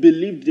people who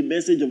believed the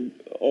message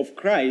of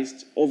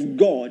Christ, of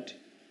God,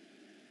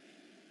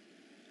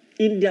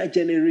 in their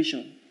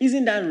generation.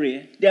 Isn't that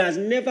rare? There has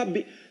never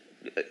been...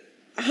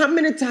 How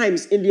many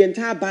times in the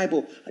entire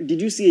Bible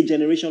did you see a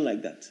generation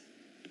like that?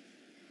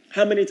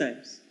 How many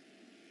times?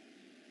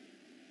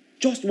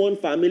 Just one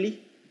family?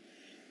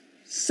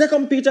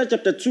 2 Peter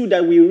chapter 2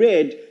 that we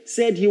read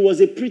said he was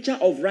a preacher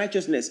of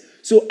righteousness.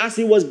 So as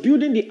he was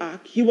building the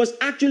ark, he was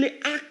actually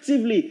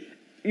actively,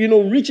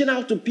 reaching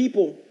out to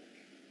people,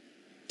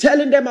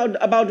 telling them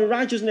about the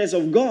righteousness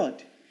of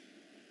God.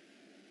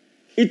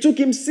 It took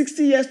him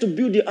 60 years to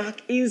build the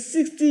ark. In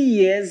 60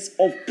 years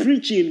of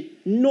preaching,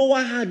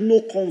 Noah had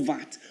no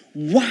convert.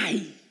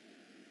 Why?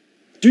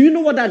 Do you know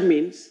what that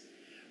means?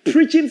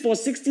 Preaching for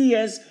 60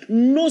 years,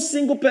 no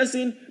single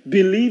person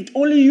believed,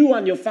 only you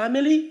and your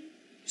family.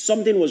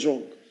 Something was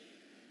wrong.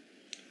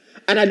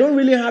 And I don't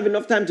really have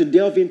enough time to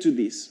delve into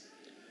this.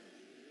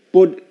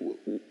 But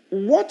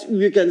what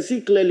you can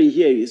see clearly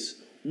here is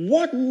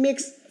what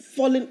makes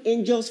fallen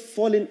angels,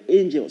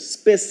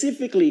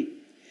 specifically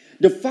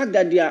the fact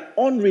that they are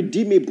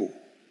unredeemable.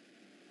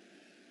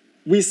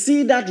 We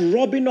see that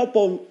rubbing up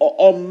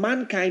on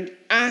mankind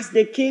as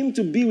they came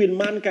to be with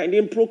mankind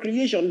in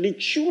procreation. The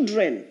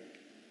children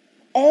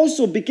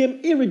also became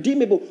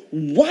irredeemable.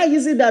 Why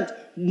is it that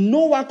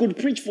Noah could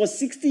preach for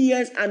 60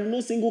 years and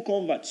no single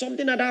convert?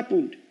 Something had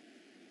happened.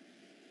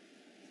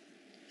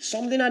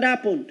 Something had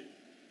happened.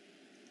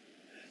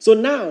 So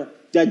now,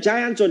 there are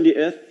giants on the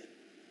earth.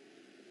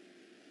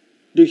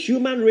 The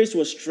human race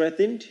was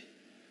strengthened.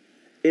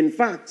 In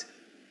fact,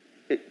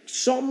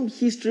 some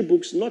history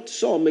books, not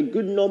some, a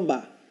good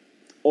number,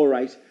 all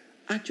right,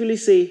 actually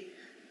say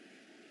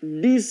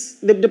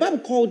the Bible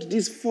called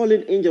these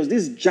fallen angels,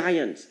 these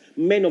giants,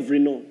 men of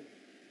renown.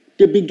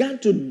 They began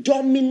to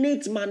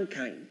dominate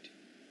mankind.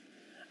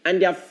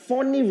 And there are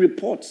funny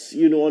reports,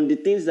 on the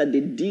things that they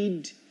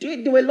did.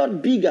 They were a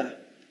lot bigger,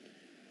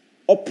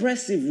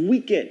 oppressive,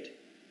 wicked.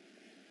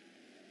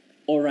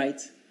 All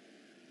right.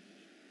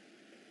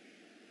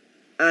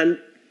 And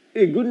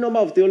a good number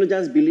of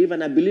theologians believe,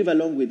 and I believe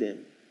along with them,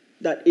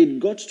 that it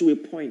got to a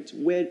point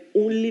where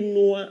only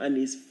Noah and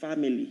his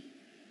family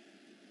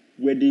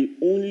were the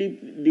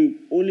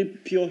only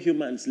pure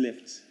humans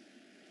left.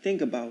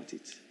 Think about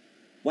it.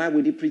 Why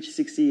would he preach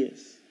 60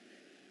 years?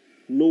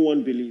 No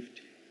one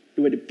believed.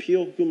 They were the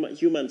pure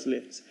humans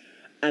left.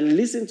 And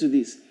listen to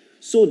this.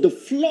 So the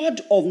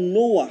flood of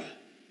Noah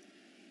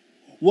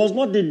was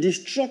not the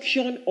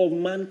destruction of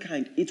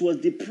mankind. It was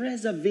the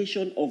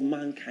preservation of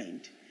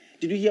mankind.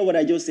 Did you hear what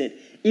I just said?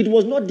 It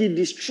was not the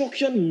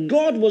destruction.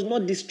 God was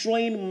not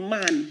destroying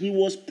man. He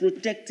was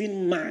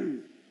protecting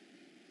man.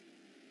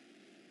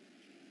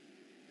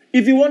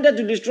 If he wanted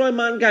to destroy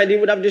mankind, he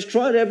would have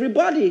destroyed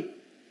everybody.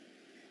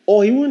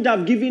 Or he wouldn't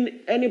have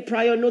given any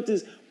prior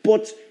notice.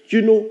 But,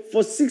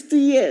 for 60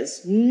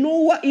 years,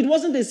 Noah, it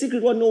wasn't a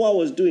secret what Noah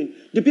was doing.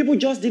 The people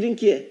just didn't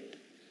care.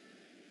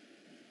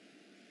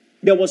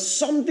 There was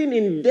something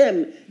in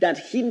them that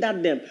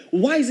hindered them.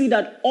 Why is it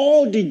that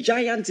all the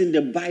giants in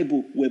the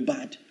Bible were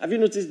bad? Have you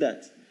noticed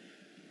that?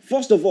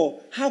 First of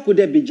all, how could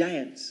there be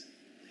giants?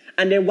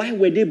 And then why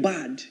were they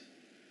bad?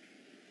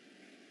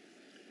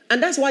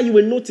 And that's why you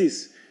will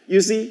notice,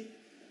 you see,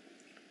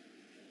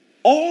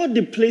 all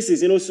the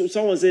places, so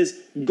someone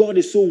says, God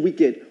is so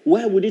wicked.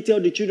 Why would he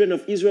tell the children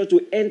of Israel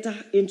to enter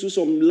into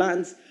some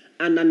lands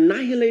and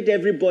annihilate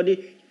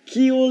everybody,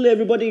 kill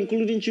everybody,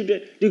 including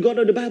children? The God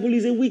of the Bible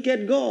is a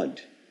wicked God.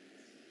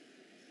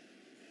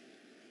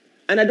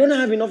 And I don't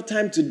have enough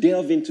time to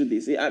delve into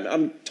this.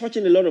 I'm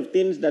touching a lot of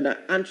things that are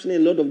answering a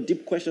lot of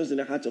deep questions in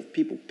the hearts of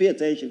people. Pay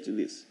attention to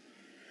this.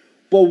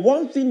 But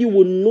one thing you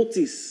will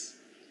notice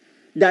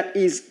that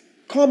is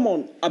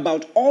common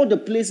about all the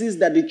places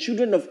that the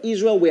children of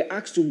Israel were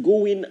asked to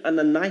go in and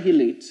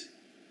annihilate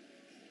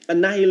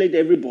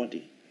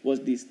everybody,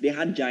 was this. They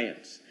had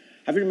giants.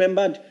 Have you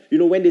remembered,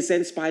 when they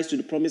sent spies to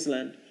the promised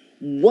land,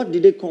 what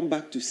did they come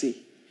back to say?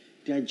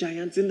 There are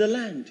giants in the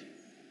land.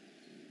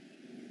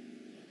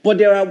 But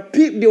there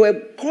were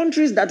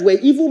countries that were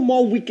even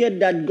more wicked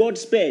that God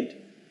spared.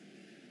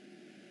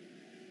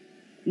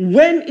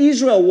 When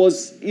Israel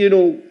was,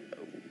 being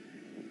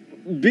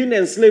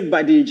enslaved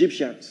by the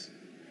Egyptians,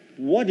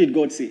 what did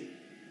God say?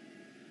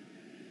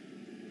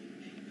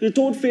 He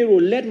told Pharaoh,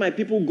 let my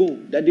people go,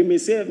 that they may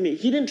serve me.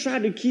 He didn't try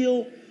to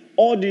kill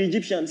all the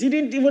Egyptians. He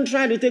didn't even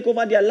try to take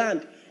over their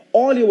land.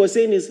 All he was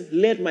saying is,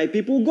 let my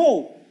people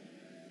go.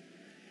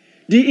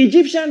 The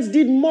Egyptians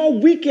did more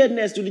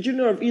wickedness to the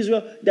children of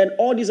Israel than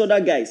all these other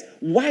guys.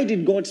 Why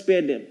did God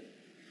spare them?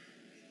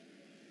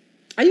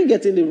 Are you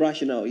getting the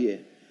rationale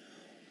here?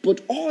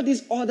 But all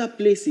these other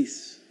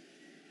places,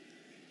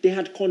 they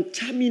had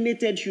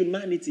contaminated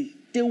humanity.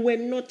 They were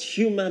not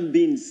human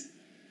beings.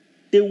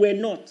 They were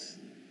not.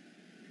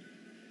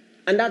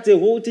 And that's a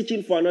whole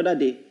teaching for another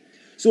day.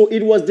 So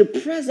it was the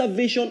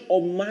preservation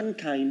of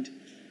mankind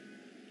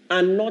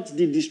and not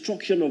the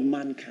destruction of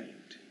mankind.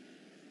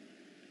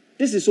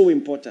 This is so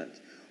important.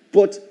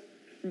 But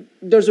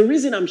there's a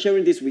reason I'm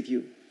sharing this with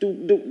you.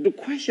 The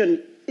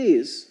question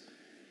is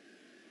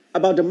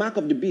about the mark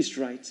of the beast,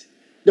 right?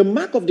 The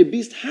mark of the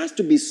beast has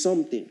to be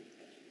something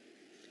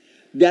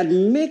that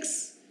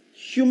makes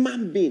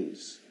human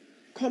beings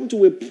come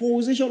to a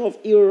position of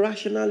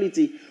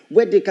irrationality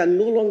where they can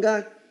no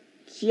longer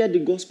hear the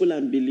gospel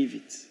and believe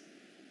it.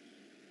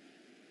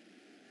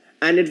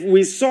 And if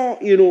we saw,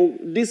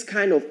 this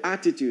kind of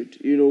attitude,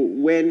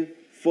 when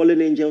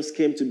fallen angels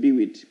came to be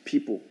with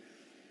people.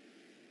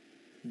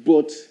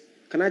 But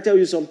can I tell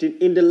you something?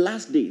 In the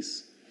last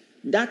days,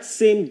 that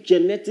same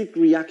genetic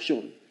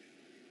reaction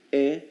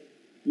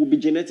will be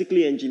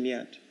genetically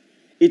engineered.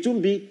 It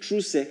won't be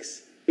through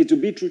sex. It will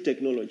be through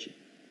technology.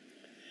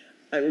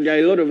 And there are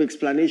a lot of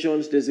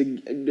explanations.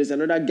 There's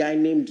another guy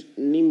named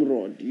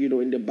Nimrod,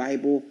 in the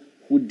Bible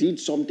who did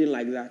something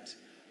like that,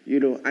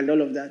 and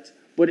all of that.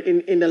 But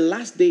in the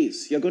last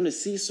days, you're going to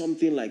see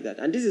something like that.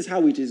 And this is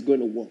how it is going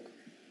to work.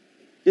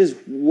 This is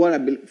what I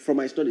believe, from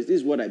my studies, this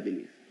is what I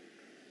believe.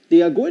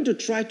 They are going to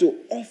try to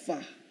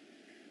offer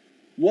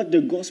what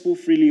the gospel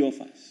freely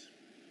offers.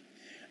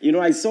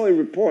 I saw a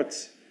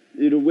report,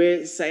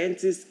 where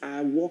scientists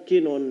are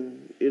working on,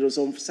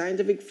 some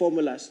scientific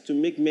formulas to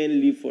make men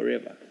live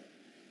forever.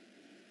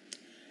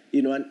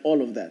 And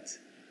all of that.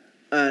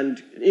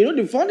 And,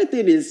 the funny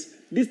thing is,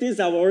 these things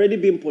have already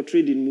been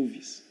portrayed in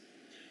movies.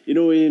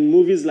 In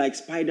movies like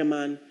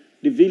Spider-Man,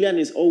 the villain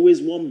is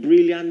always one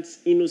brilliant,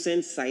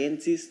 innocent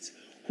scientist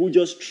who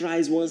just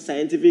tries one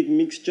scientific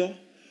mixture,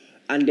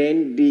 and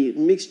then the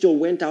mixture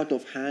went out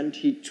of hand.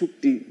 He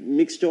took the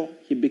mixture,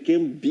 he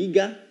became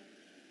bigger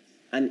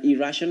and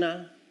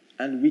irrational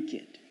and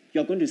wicked.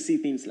 You're going to see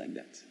things like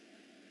that.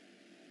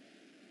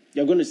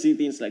 You're going to see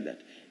things like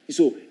that.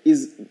 So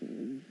it's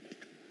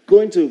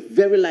going to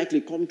very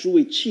likely come through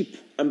a chip,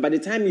 and by the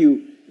time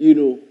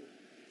you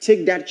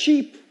take that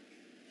chip,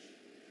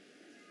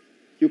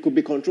 you could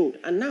be controlled.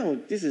 And now,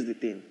 this is the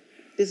thing.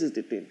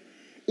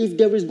 If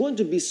there is going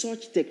to be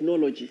such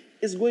technology,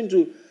 it's going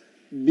to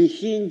be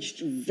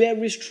hinged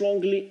very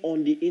strongly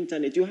on the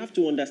internet. You have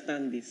to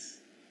understand this.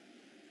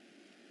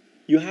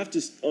 You have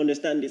to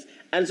understand this.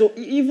 And so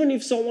even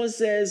if someone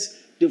says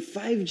the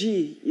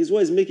 5G is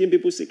what is making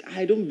people sick,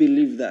 I don't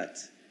believe that.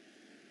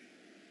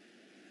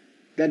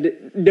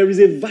 That there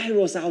is a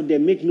virus out there,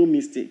 make no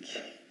mistake.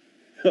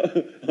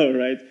 All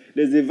right?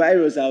 There's a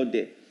virus out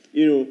there.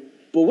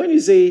 But when you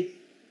say,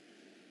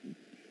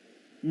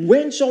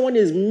 when someone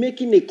is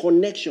making a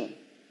connection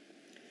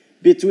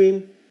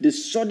between the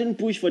sudden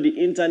push for the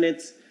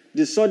internet,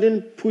 the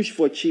sudden push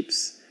for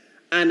chips,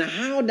 and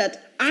how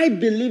that I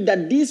believe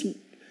that this,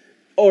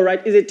 all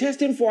right, is a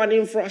testing for an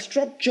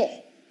infrastructure.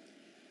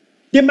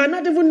 They might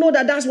not even know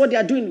that that's what they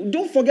are doing.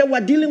 Don't forget,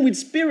 we're dealing with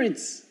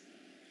spirits.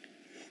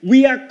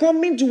 We are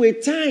coming to a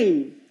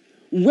time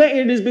where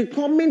it is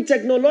becoming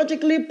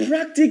technologically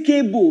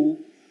practicable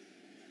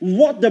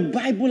what the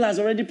Bible has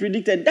already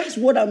predicted. That's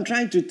what I'm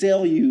trying to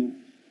tell you.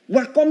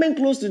 We're coming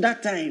close to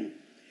that time.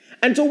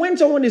 And so when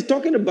someone is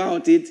talking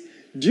about it,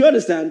 do you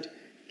understand?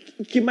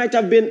 He might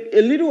have been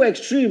a little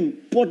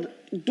extreme,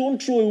 but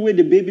don't throw away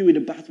the baby with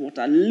the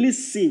bathwater.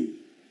 Listen.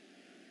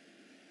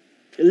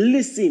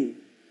 Listen.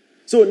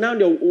 So now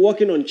they're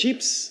working on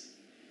chips,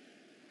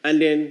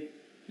 and then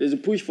there's a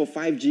push for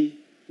 5G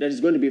that is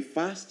going to be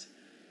fast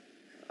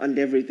and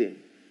everything.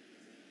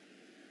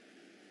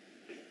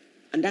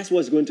 And that's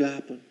what's going to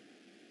happen.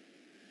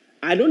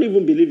 I don't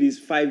even believe it's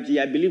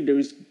 5G. I believe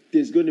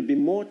there's going to be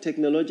more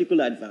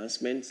technological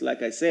advancements,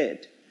 like I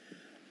said.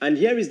 And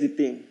here is the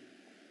thing.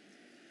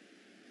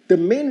 The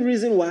main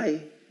reason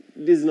why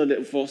this is not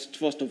the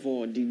first of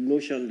all, the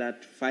notion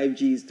that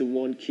 5G is the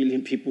one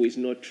killing people is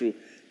not true.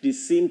 The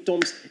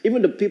symptoms,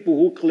 even the people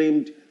who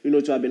claimed,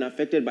 to have been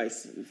affected by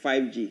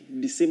 5G,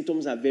 the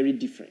symptoms are very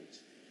different.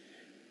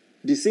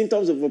 The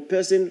symptoms of a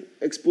person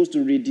exposed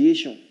to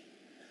radiation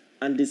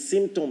and the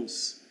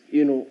symptoms,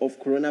 of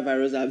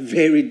coronavirus are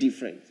very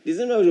different. The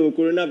symptoms of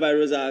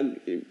coronavirus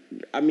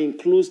are,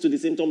 close to the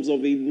symptoms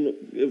of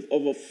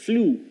a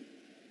flu.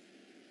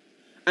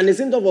 And the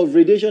symptom of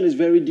radiation is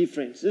very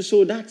different.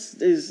 So that's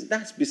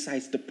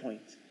besides the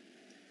point.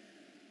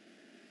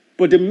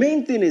 But the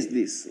main thing is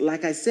this.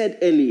 Like I said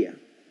earlier,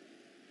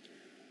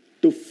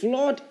 the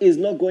flood is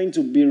not going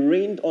to be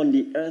rained on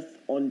the earth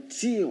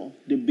until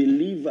the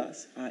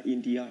believers are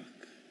in the ark.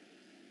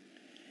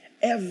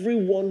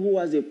 Everyone who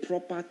has a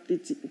proper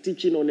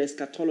teaching on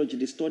eschatology,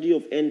 the study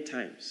of end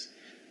times,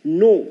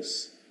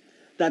 knows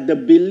that the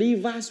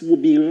believers will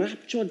be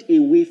raptured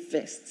away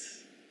first.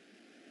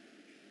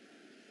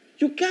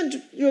 You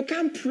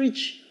can't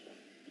preach,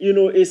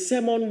 a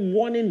sermon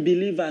warning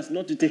believers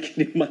not to take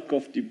the mark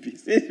of the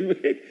beast. Do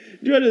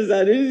you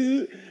understand?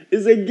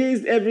 It's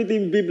against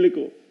everything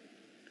biblical.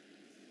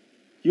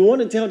 You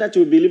want to tell that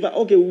to a believer?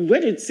 Okay,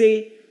 when it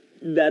say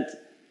that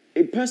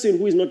a person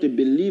who is not a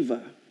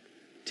believer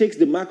takes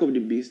the mark of the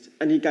beast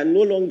and he can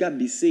no longer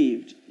be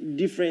saved,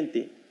 different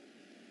thing.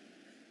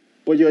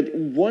 But you're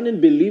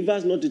warning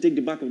believers not to take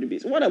the mark of the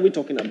beast. What are we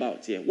talking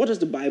about here? What does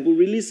the Bible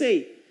really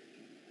say?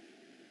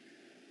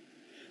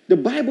 The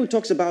Bible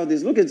talks about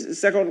this. Look at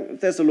 2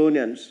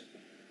 Thessalonians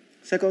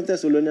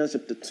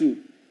chapter 2.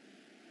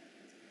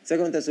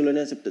 2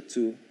 Thessalonians chapter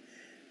 2,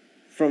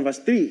 from verse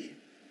 3.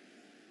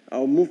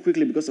 I'll move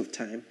quickly because of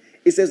time.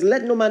 It says,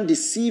 "Let no man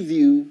deceive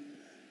you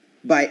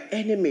by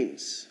any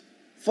means,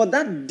 for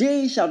that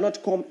day shall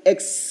not come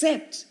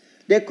except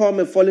they come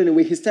and falling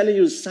away." He's telling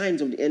you the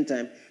signs of the end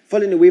time.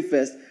 Falling away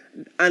first,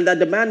 and that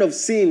the man of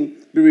sin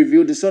be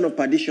revealed, the son of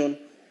perdition,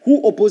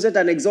 who opposeth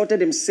and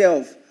exalted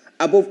himself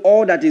above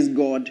all that is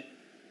God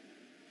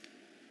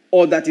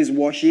or that is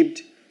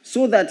worshipped,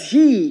 so that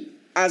he,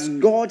 as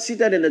God,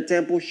 seated in the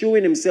temple,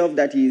 showing himself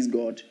that he is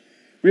God.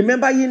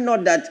 Remember ye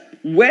not that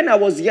when I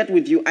was yet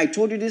with you, I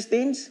told you these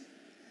things?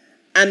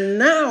 And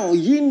now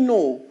ye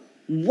know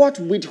what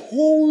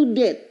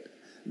withholdeth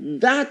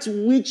that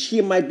which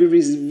he might be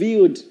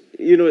revealed,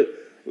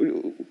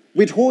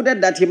 withholdeth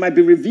that he might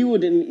be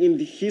revealed in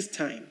his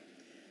time.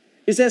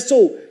 It says,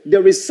 so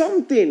there is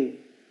something,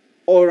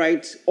 all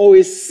right, or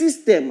a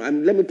system,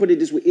 and let me put it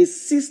this way, a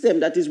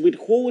system that is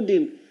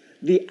withholding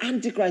the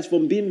Antichrist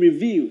from being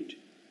revealed.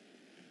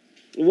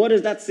 What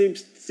is that same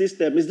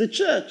system? It's the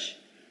church.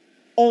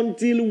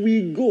 Until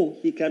we go,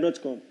 he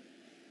cannot come.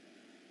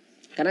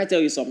 Can I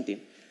tell you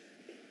something?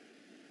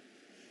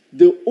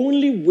 The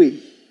only way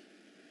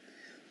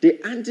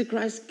the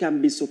Antichrist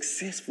can be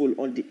successful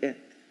on the earth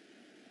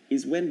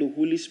is when the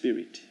Holy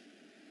Spirit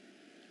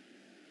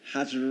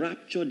has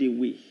raptured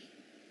away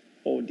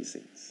all the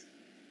saints.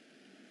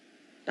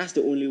 That's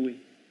the only way.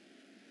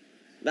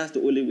 That's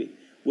the only way.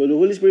 Will the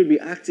Holy Spirit be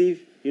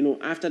active,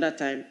 after that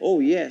time? Oh,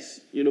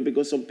 yes,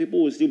 because some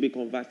people will still be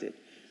converted.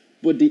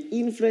 But the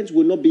influence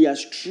will not be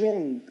as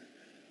strong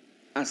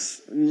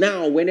as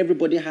now when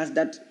everybody has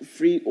that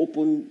free,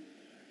 open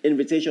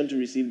invitation to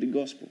receive the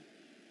gospel.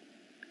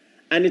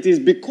 And it is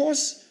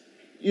because,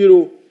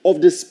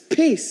 of the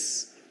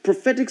space,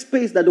 prophetic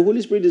space that the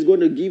Holy Spirit is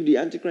going to give the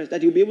Antichrist,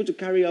 that he'll be able to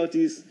carry out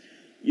his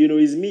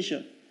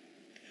mission.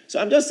 So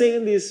I'm just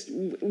saying this,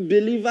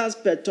 believers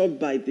perturbed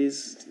by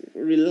this,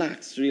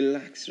 relax,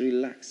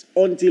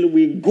 until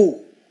we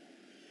go.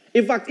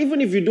 In fact,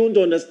 even if you don't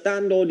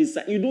understand all this,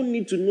 you don't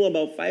need to know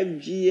about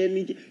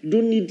 5G, you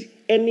don't need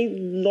any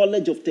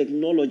knowledge of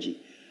technology.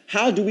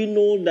 How do we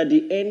know that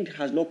the end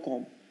has not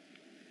come?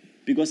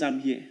 Because I'm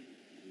here.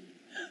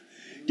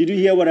 Did you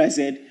hear what I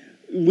said?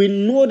 We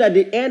know that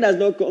the end has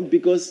not come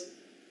because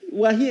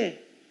we're here.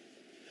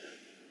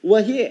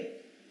 We're here.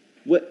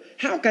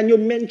 How can you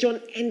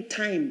mention end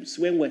times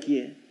when we're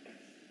here?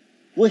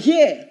 We're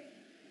here.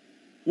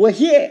 We're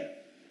here.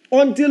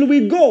 Until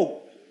we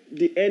go,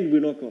 the end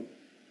will not come.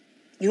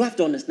 You have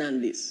to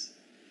understand this.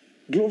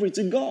 Glory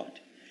to God.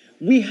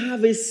 We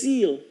have a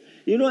seal.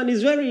 And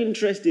it's very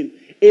interesting.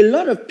 A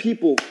lot of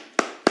people,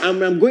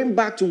 I'm going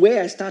back to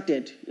where I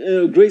started.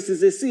 Grace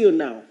is a seal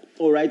now.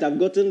 All right, I've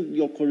gotten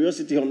your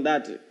curiosity on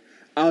that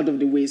out of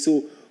the way.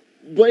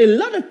 But a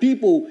lot of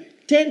people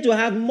tend to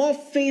have more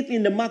faith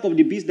in the mark of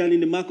the beast than in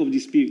the mark of the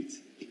spirit.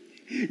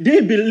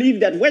 They believe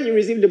that when you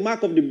receive the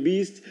mark of the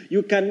beast,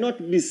 you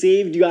cannot be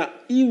saved, you are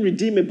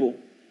irredeemable.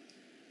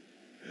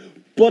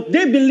 But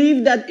they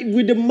believe that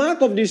with the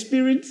mark of the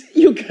spirit,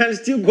 you can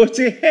still go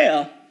to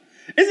hell.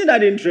 Isn't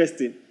that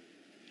interesting?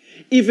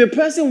 If a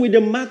person with the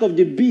mark of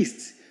the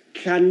beast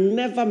can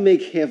never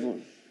make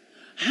heaven,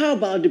 how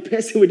about the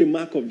person with the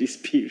mark of the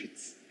spirit?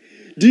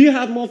 Do you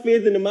have more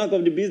faith in the mark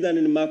of the beast than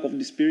in the mark of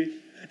the spirit?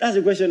 That's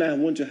the question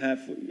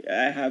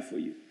I have for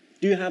you.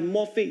 Do you have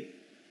more faith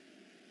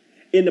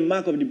in the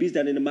mark of the beast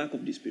than in the mark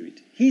of the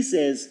spirit? He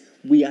says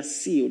we are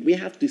sealed. We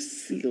have the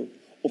seal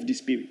of the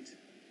spirit.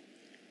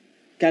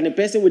 Can a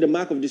person with the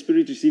mark of the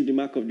spirit receive the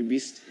mark of the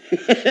beast?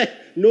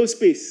 No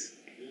space.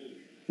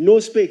 No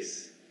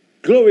space.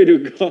 Glory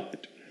to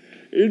God.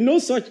 No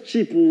such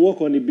chip will work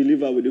on a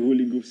believer with the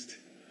Holy Ghost.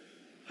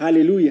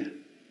 Hallelujah.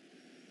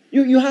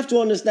 You have to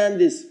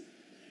understand this.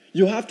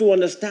 You have to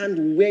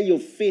understand where your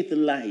faith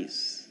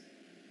lies.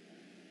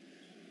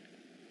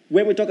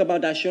 When we talk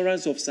about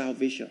assurance of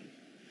salvation,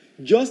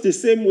 just the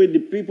same way the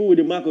people with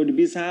the mark of the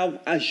beast have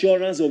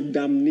assurance of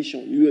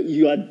damnation.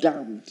 You are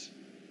damned.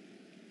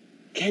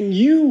 Can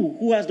you,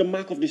 who has the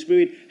mark of the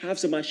Spirit, have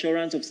some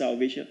assurance of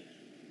salvation?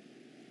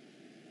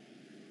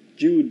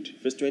 Jude,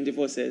 verse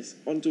 24 says,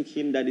 unto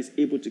him that is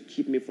able to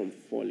keep me from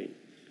falling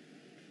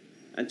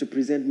and to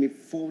present me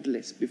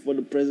faultless before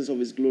the presence of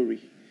his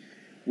glory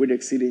with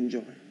exceeding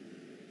joy.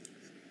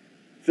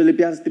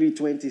 Philippians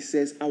 3:20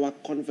 says, our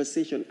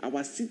conversation,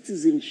 our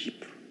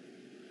citizenship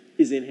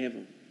is in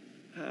heaven.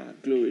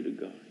 Glory to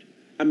God.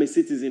 I'm a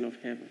citizen of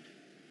heaven.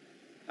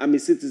 I'm a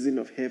citizen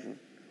of heaven.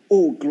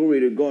 Oh, glory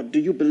to God. Do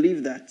you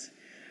believe that?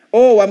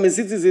 Oh, I'm a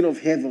citizen of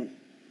heaven.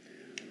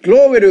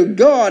 Glory to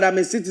God. I'm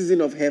a citizen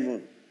of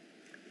heaven.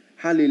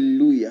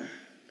 Hallelujah.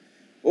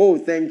 Oh,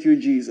 thank you,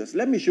 Jesus.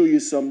 Let me show you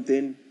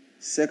something.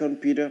 2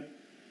 Peter.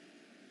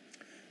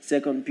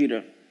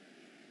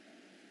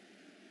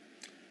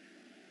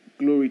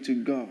 Glory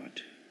to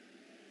God.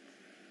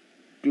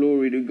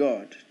 Glory to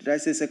God. Did I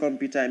say 2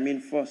 Peter? I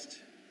mean 1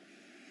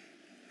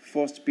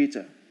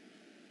 Peter.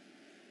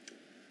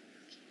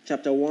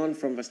 Chapter 1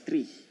 from verse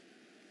 3.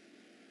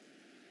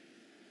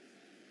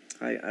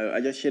 I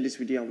just share this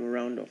with you. I'm going to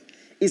round off.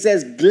 It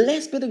says,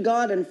 blessed be the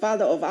God and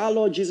Father of our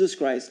Lord Jesus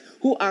Christ,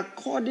 who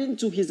according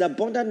to his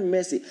abundant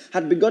mercy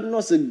had begotten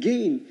us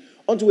again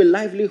unto a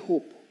lively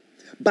hope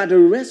by the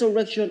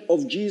resurrection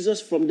of Jesus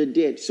from the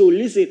dead. So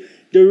listen,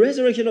 the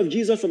resurrection of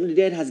Jesus from the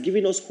dead has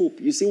given us hope.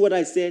 You see what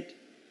I said?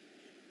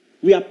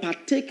 We are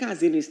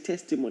partakers in his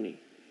testimony.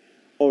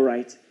 All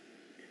right.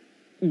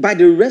 By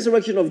the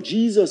resurrection of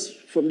Jesus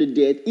from the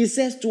dead, it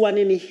says to an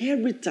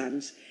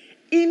inheritance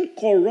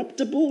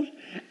incorruptible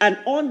and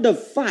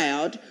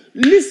undefiled.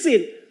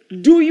 Listen,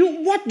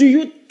 what do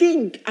you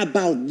think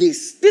about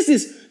this? This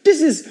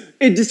is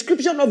a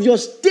description of your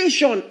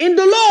station in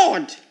the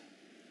Lord.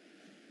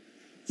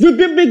 You've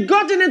been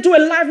begotten into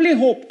a lively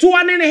hope, to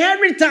an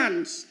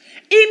inheritance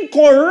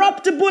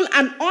incorruptible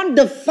and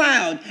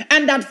undefiled,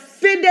 and that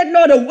faded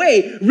not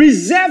away,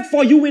 reserved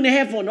for you in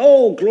heaven.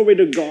 Oh, glory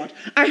to God.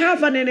 I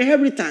have an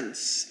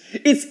inheritance.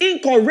 It's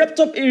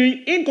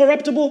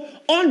incorruptible,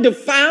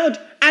 undefiled,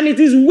 and it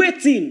is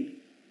waiting.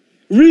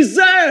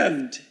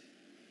 Reserved.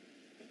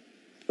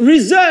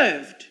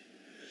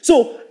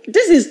 So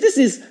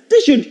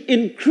this should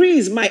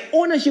increase my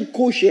ownership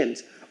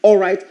quotient. All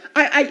right.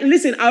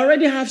 Listen, I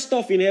already have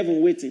stuff in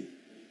heaven waiting.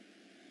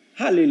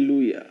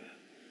 Hallelujah.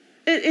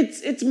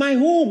 It's my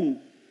home.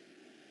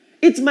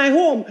 It's my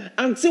home.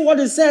 And see what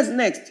it says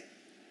next.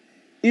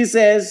 It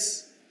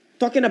says,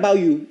 talking about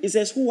you, it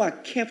says, who are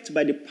kept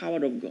by the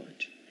power of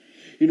God.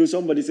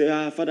 Somebody say,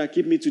 Father,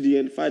 keep me to the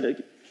end.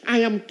 Father, I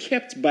am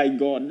kept by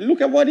God.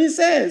 Look at what he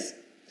says.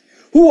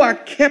 Who are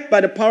kept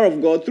by the power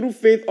of God through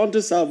faith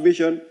unto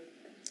salvation,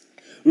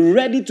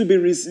 ready to be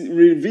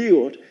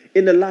revealed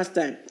in the last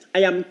time. I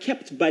am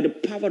kept by the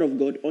power of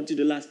God until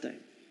the last time.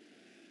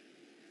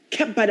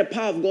 Kept by the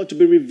power of God to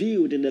be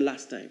revealed in the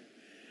last time.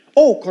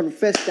 Oh,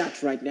 confess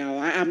that right now.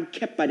 I am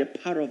kept by the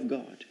power of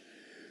God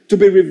to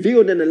be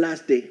revealed in the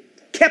last day.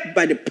 Kept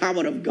by the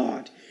power of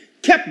God.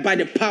 Kept by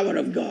the power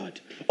of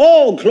God.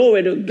 Oh,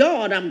 glory to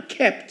God, I'm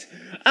kept.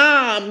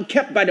 I'm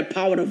kept by the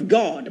power of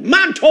God.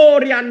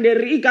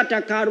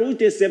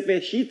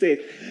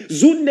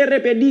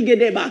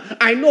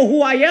 I know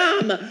who I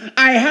am.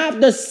 I have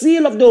the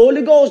seal of the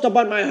Holy Ghost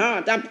upon my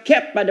heart. I'm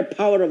kept by the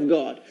power of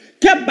God.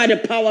 Kept by the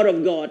power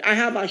of God. I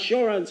have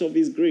assurance of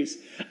His grace,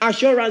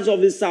 assurance of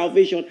His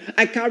salvation.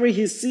 I carry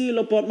His seal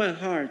upon my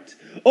heart.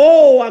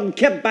 Oh, I'm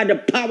kept by the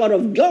power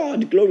of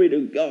God. Glory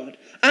to God.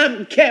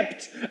 I'm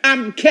kept.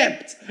 I'm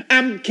kept.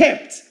 I'm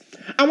kept.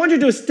 I want you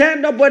to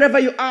stand up wherever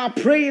you are.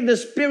 Pray in the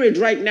Spirit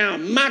right now.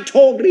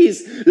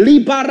 Matogris,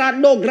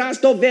 liberando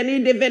grasto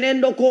venide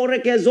venendo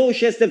correkezo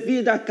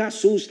shestevida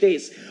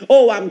casustes.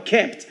 Oh, I'm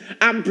kept.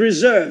 I'm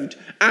preserved.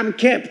 I'm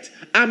kept.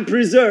 I'm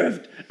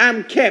preserved.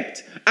 I'm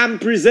kept. I'm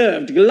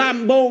preserved.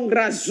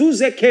 Glambongra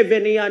zuze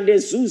keveniande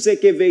zuze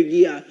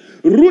kevegia.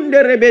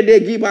 Runde rebede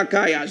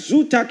gibakaya,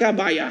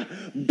 zutakabaya,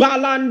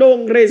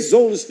 balandongre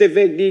zonste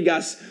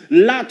vegdigas,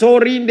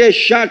 latorinde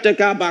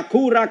shataka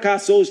bakura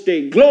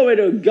kasoste. Glory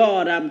to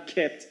God, I'm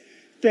kept.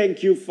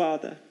 Thank you,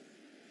 Father.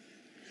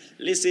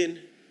 Listen,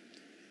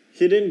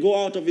 He didn't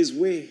go out of His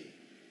way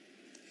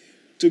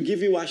to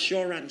give you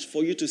assurance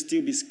for you to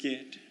still be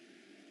scared.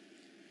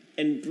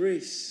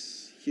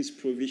 Embrace His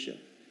provision.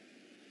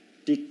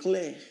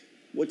 Declare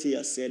what He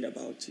has said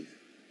about you.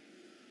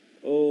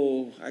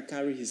 Oh, I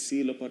carry His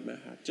seal upon my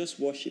heart. Just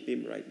worship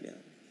Him right now.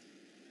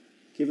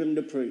 Give Him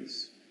the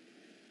praise.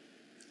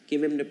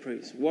 Give Him the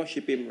praise.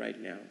 Worship Him right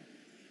now.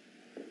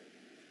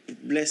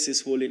 Bless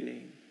His holy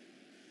name.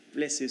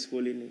 Bless His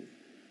holy name.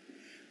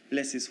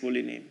 Bless His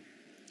holy name.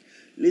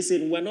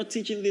 Listen, we're not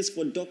teaching this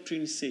for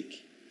doctrine's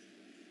sake.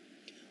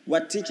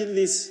 We're teaching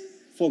this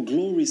for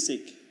glory's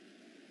sake.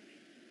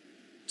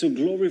 To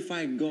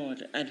glorify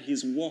God and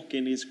His work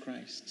in His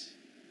Christ.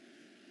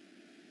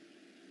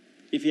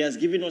 If He has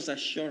given us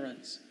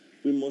assurance,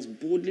 we must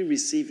boldly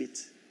receive it.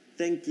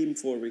 Thank Him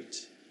for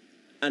it.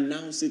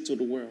 Announce it to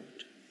the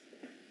world.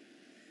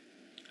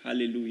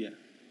 Hallelujah.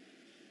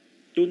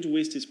 Don't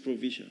waste His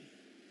provision.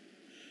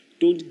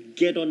 Don't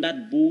get on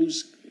that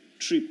boat's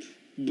trip,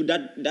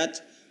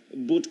 that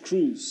boat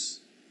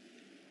cruise,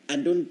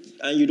 and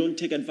you don't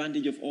take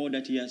advantage of all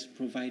that He has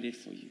provided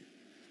for you.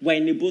 We're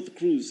in a boat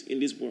cruise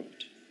in this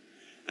world,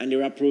 and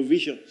there are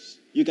provisions.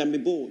 You can be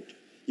bold.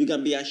 You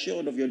can be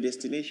assured of your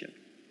destination.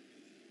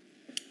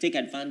 Take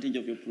advantage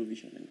of your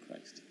provision in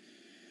Christ.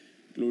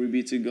 Glory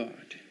be to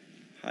God.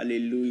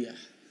 Hallelujah.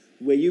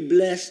 Were you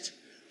blessed?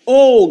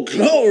 Oh,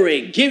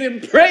 glory. Give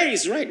Him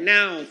praise right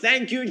now.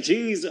 Thank you,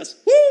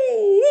 Jesus.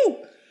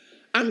 Woo!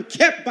 I'm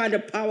kept by the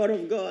power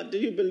of God. Do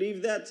you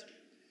believe that?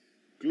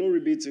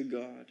 Glory be to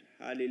God.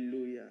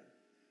 Hallelujah.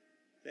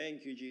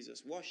 Thank you,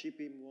 Jesus. Worship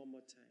Him one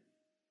more time.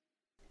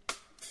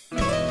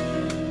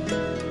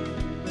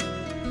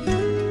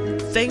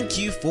 Thank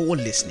you for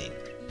listening.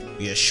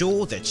 We are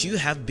sure that you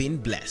have been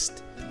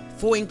blessed.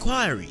 For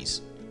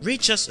inquiries,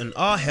 reach us on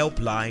our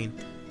helpline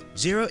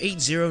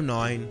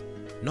 0809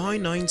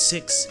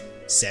 996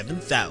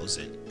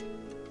 7000.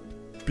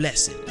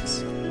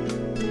 Blessings.